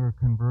stronger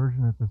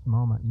conversion at this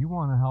moment. You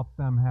want to help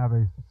them have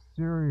a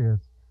serious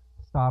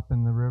stop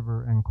in the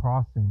river and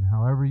crossing,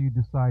 however you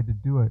decide to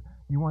do it.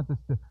 You want this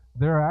to,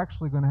 they're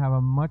actually going to have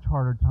a much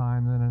harder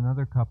time than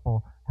another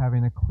couple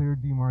having a clear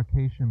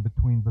demarcation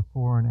between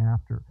before and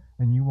after.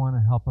 And you want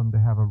to help them to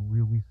have a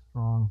really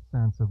strong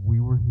sense of we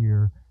were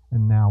here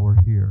and now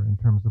we're here in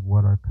terms of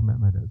what our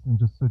commitment is. And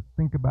just so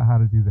think about how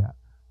to do that.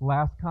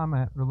 Last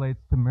comment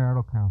relates to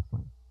marital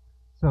counseling.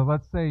 So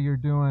let's say you're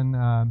doing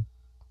the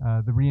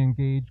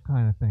re-engage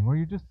kind of thing, or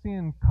you're just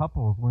seeing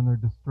couples when they're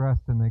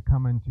distressed and they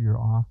come into your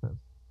office.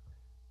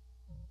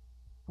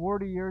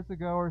 40 years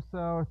ago or so,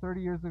 or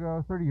 30 years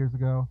ago,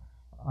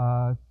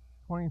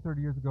 20,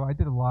 30 years ago, I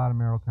did a lot of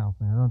marital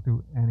counseling. I don't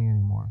do any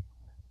anymore.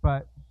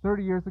 But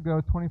 30 years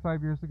ago,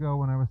 25 years ago,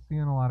 when I was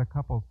seeing a lot of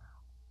couples,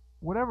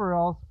 whatever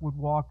else would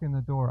walk in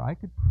the door, I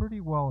could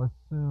pretty well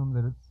assume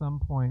that at some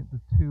point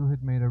the two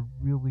had made a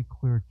really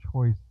clear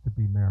choice to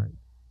be married,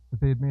 that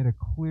they had made a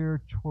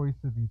clear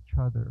choice of each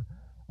other.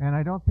 And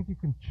I don't think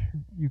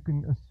you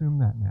can assume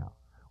that now.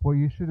 What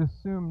you should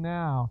assume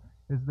now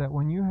is that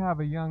when you have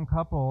a young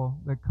couple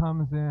that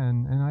comes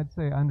in, and I'd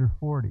say under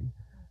 40,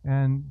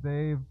 and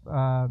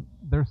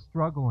they're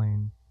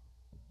struggling,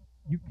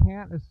 you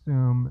can't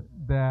assume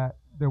that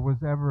there was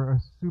ever a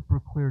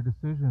super clear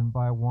decision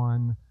by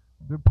one.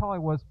 There probably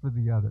was for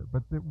the other,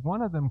 but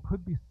one of them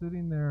could be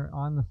sitting there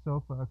on the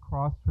sofa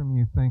across from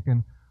you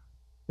thinking,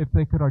 if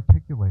they could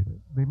articulate it,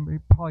 they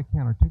probably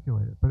can't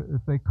articulate it, but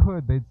if they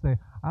could, they'd say,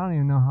 I don't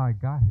even know how I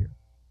got here.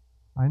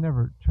 I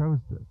never chose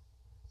this.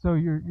 So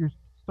you're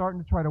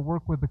starting to try to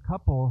work with the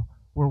couple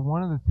where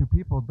one of the two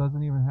people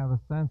doesn't even have a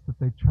sense that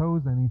they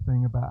chose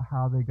anything about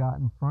how they got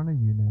in front of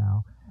you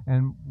now.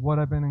 And what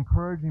I've been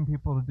encouraging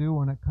people to do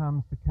when it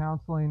comes to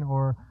counseling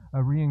or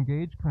a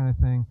re-engage kind of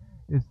thing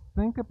is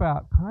think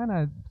about kind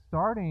of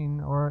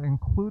starting or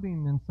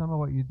including in some of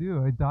what you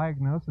do a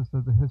diagnosis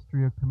of the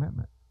history of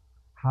commitment.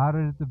 How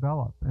did it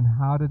develop and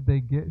how did they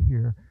get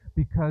here?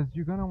 Because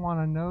you're going to want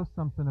to know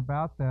something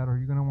about that, or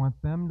you're going to want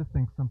them to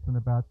think something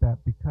about that,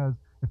 because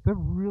if they're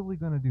really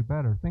going to do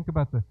better, think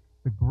about the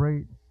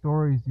great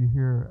stories you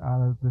hear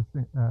out of this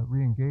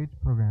re-engage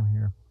program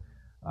here.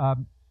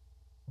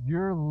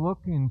 You're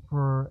looking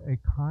for a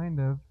kind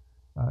of,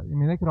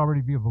 they could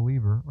already be a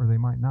believer or they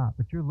might not,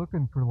 but you're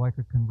looking for like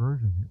a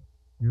conversion here.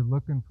 You're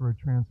looking for a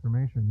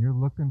transformation. You're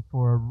looking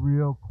for a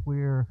real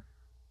clear,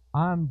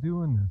 I'm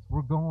doing this.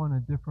 We're going a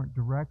different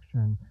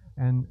direction.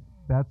 And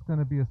that's going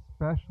to be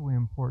especially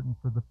important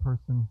for the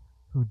person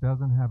who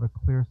doesn't have a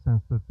clear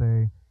sense that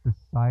they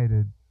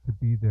decided to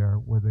be there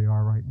where they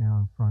are right now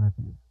in front of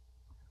you.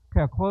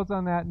 Okay, I'll close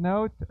on that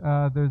note.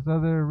 There's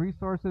other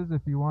resources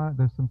if you want.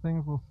 There's some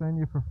things we'll send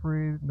you for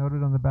free,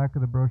 noted on the back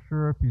of the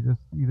brochure, if you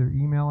just either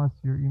email us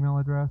your email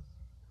address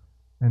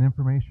and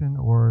information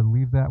or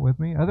leave that with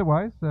me.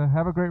 Otherwise,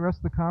 have a great rest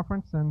of the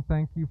conference, and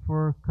thank you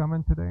for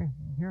coming today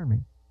and hearing me.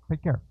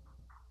 Take care.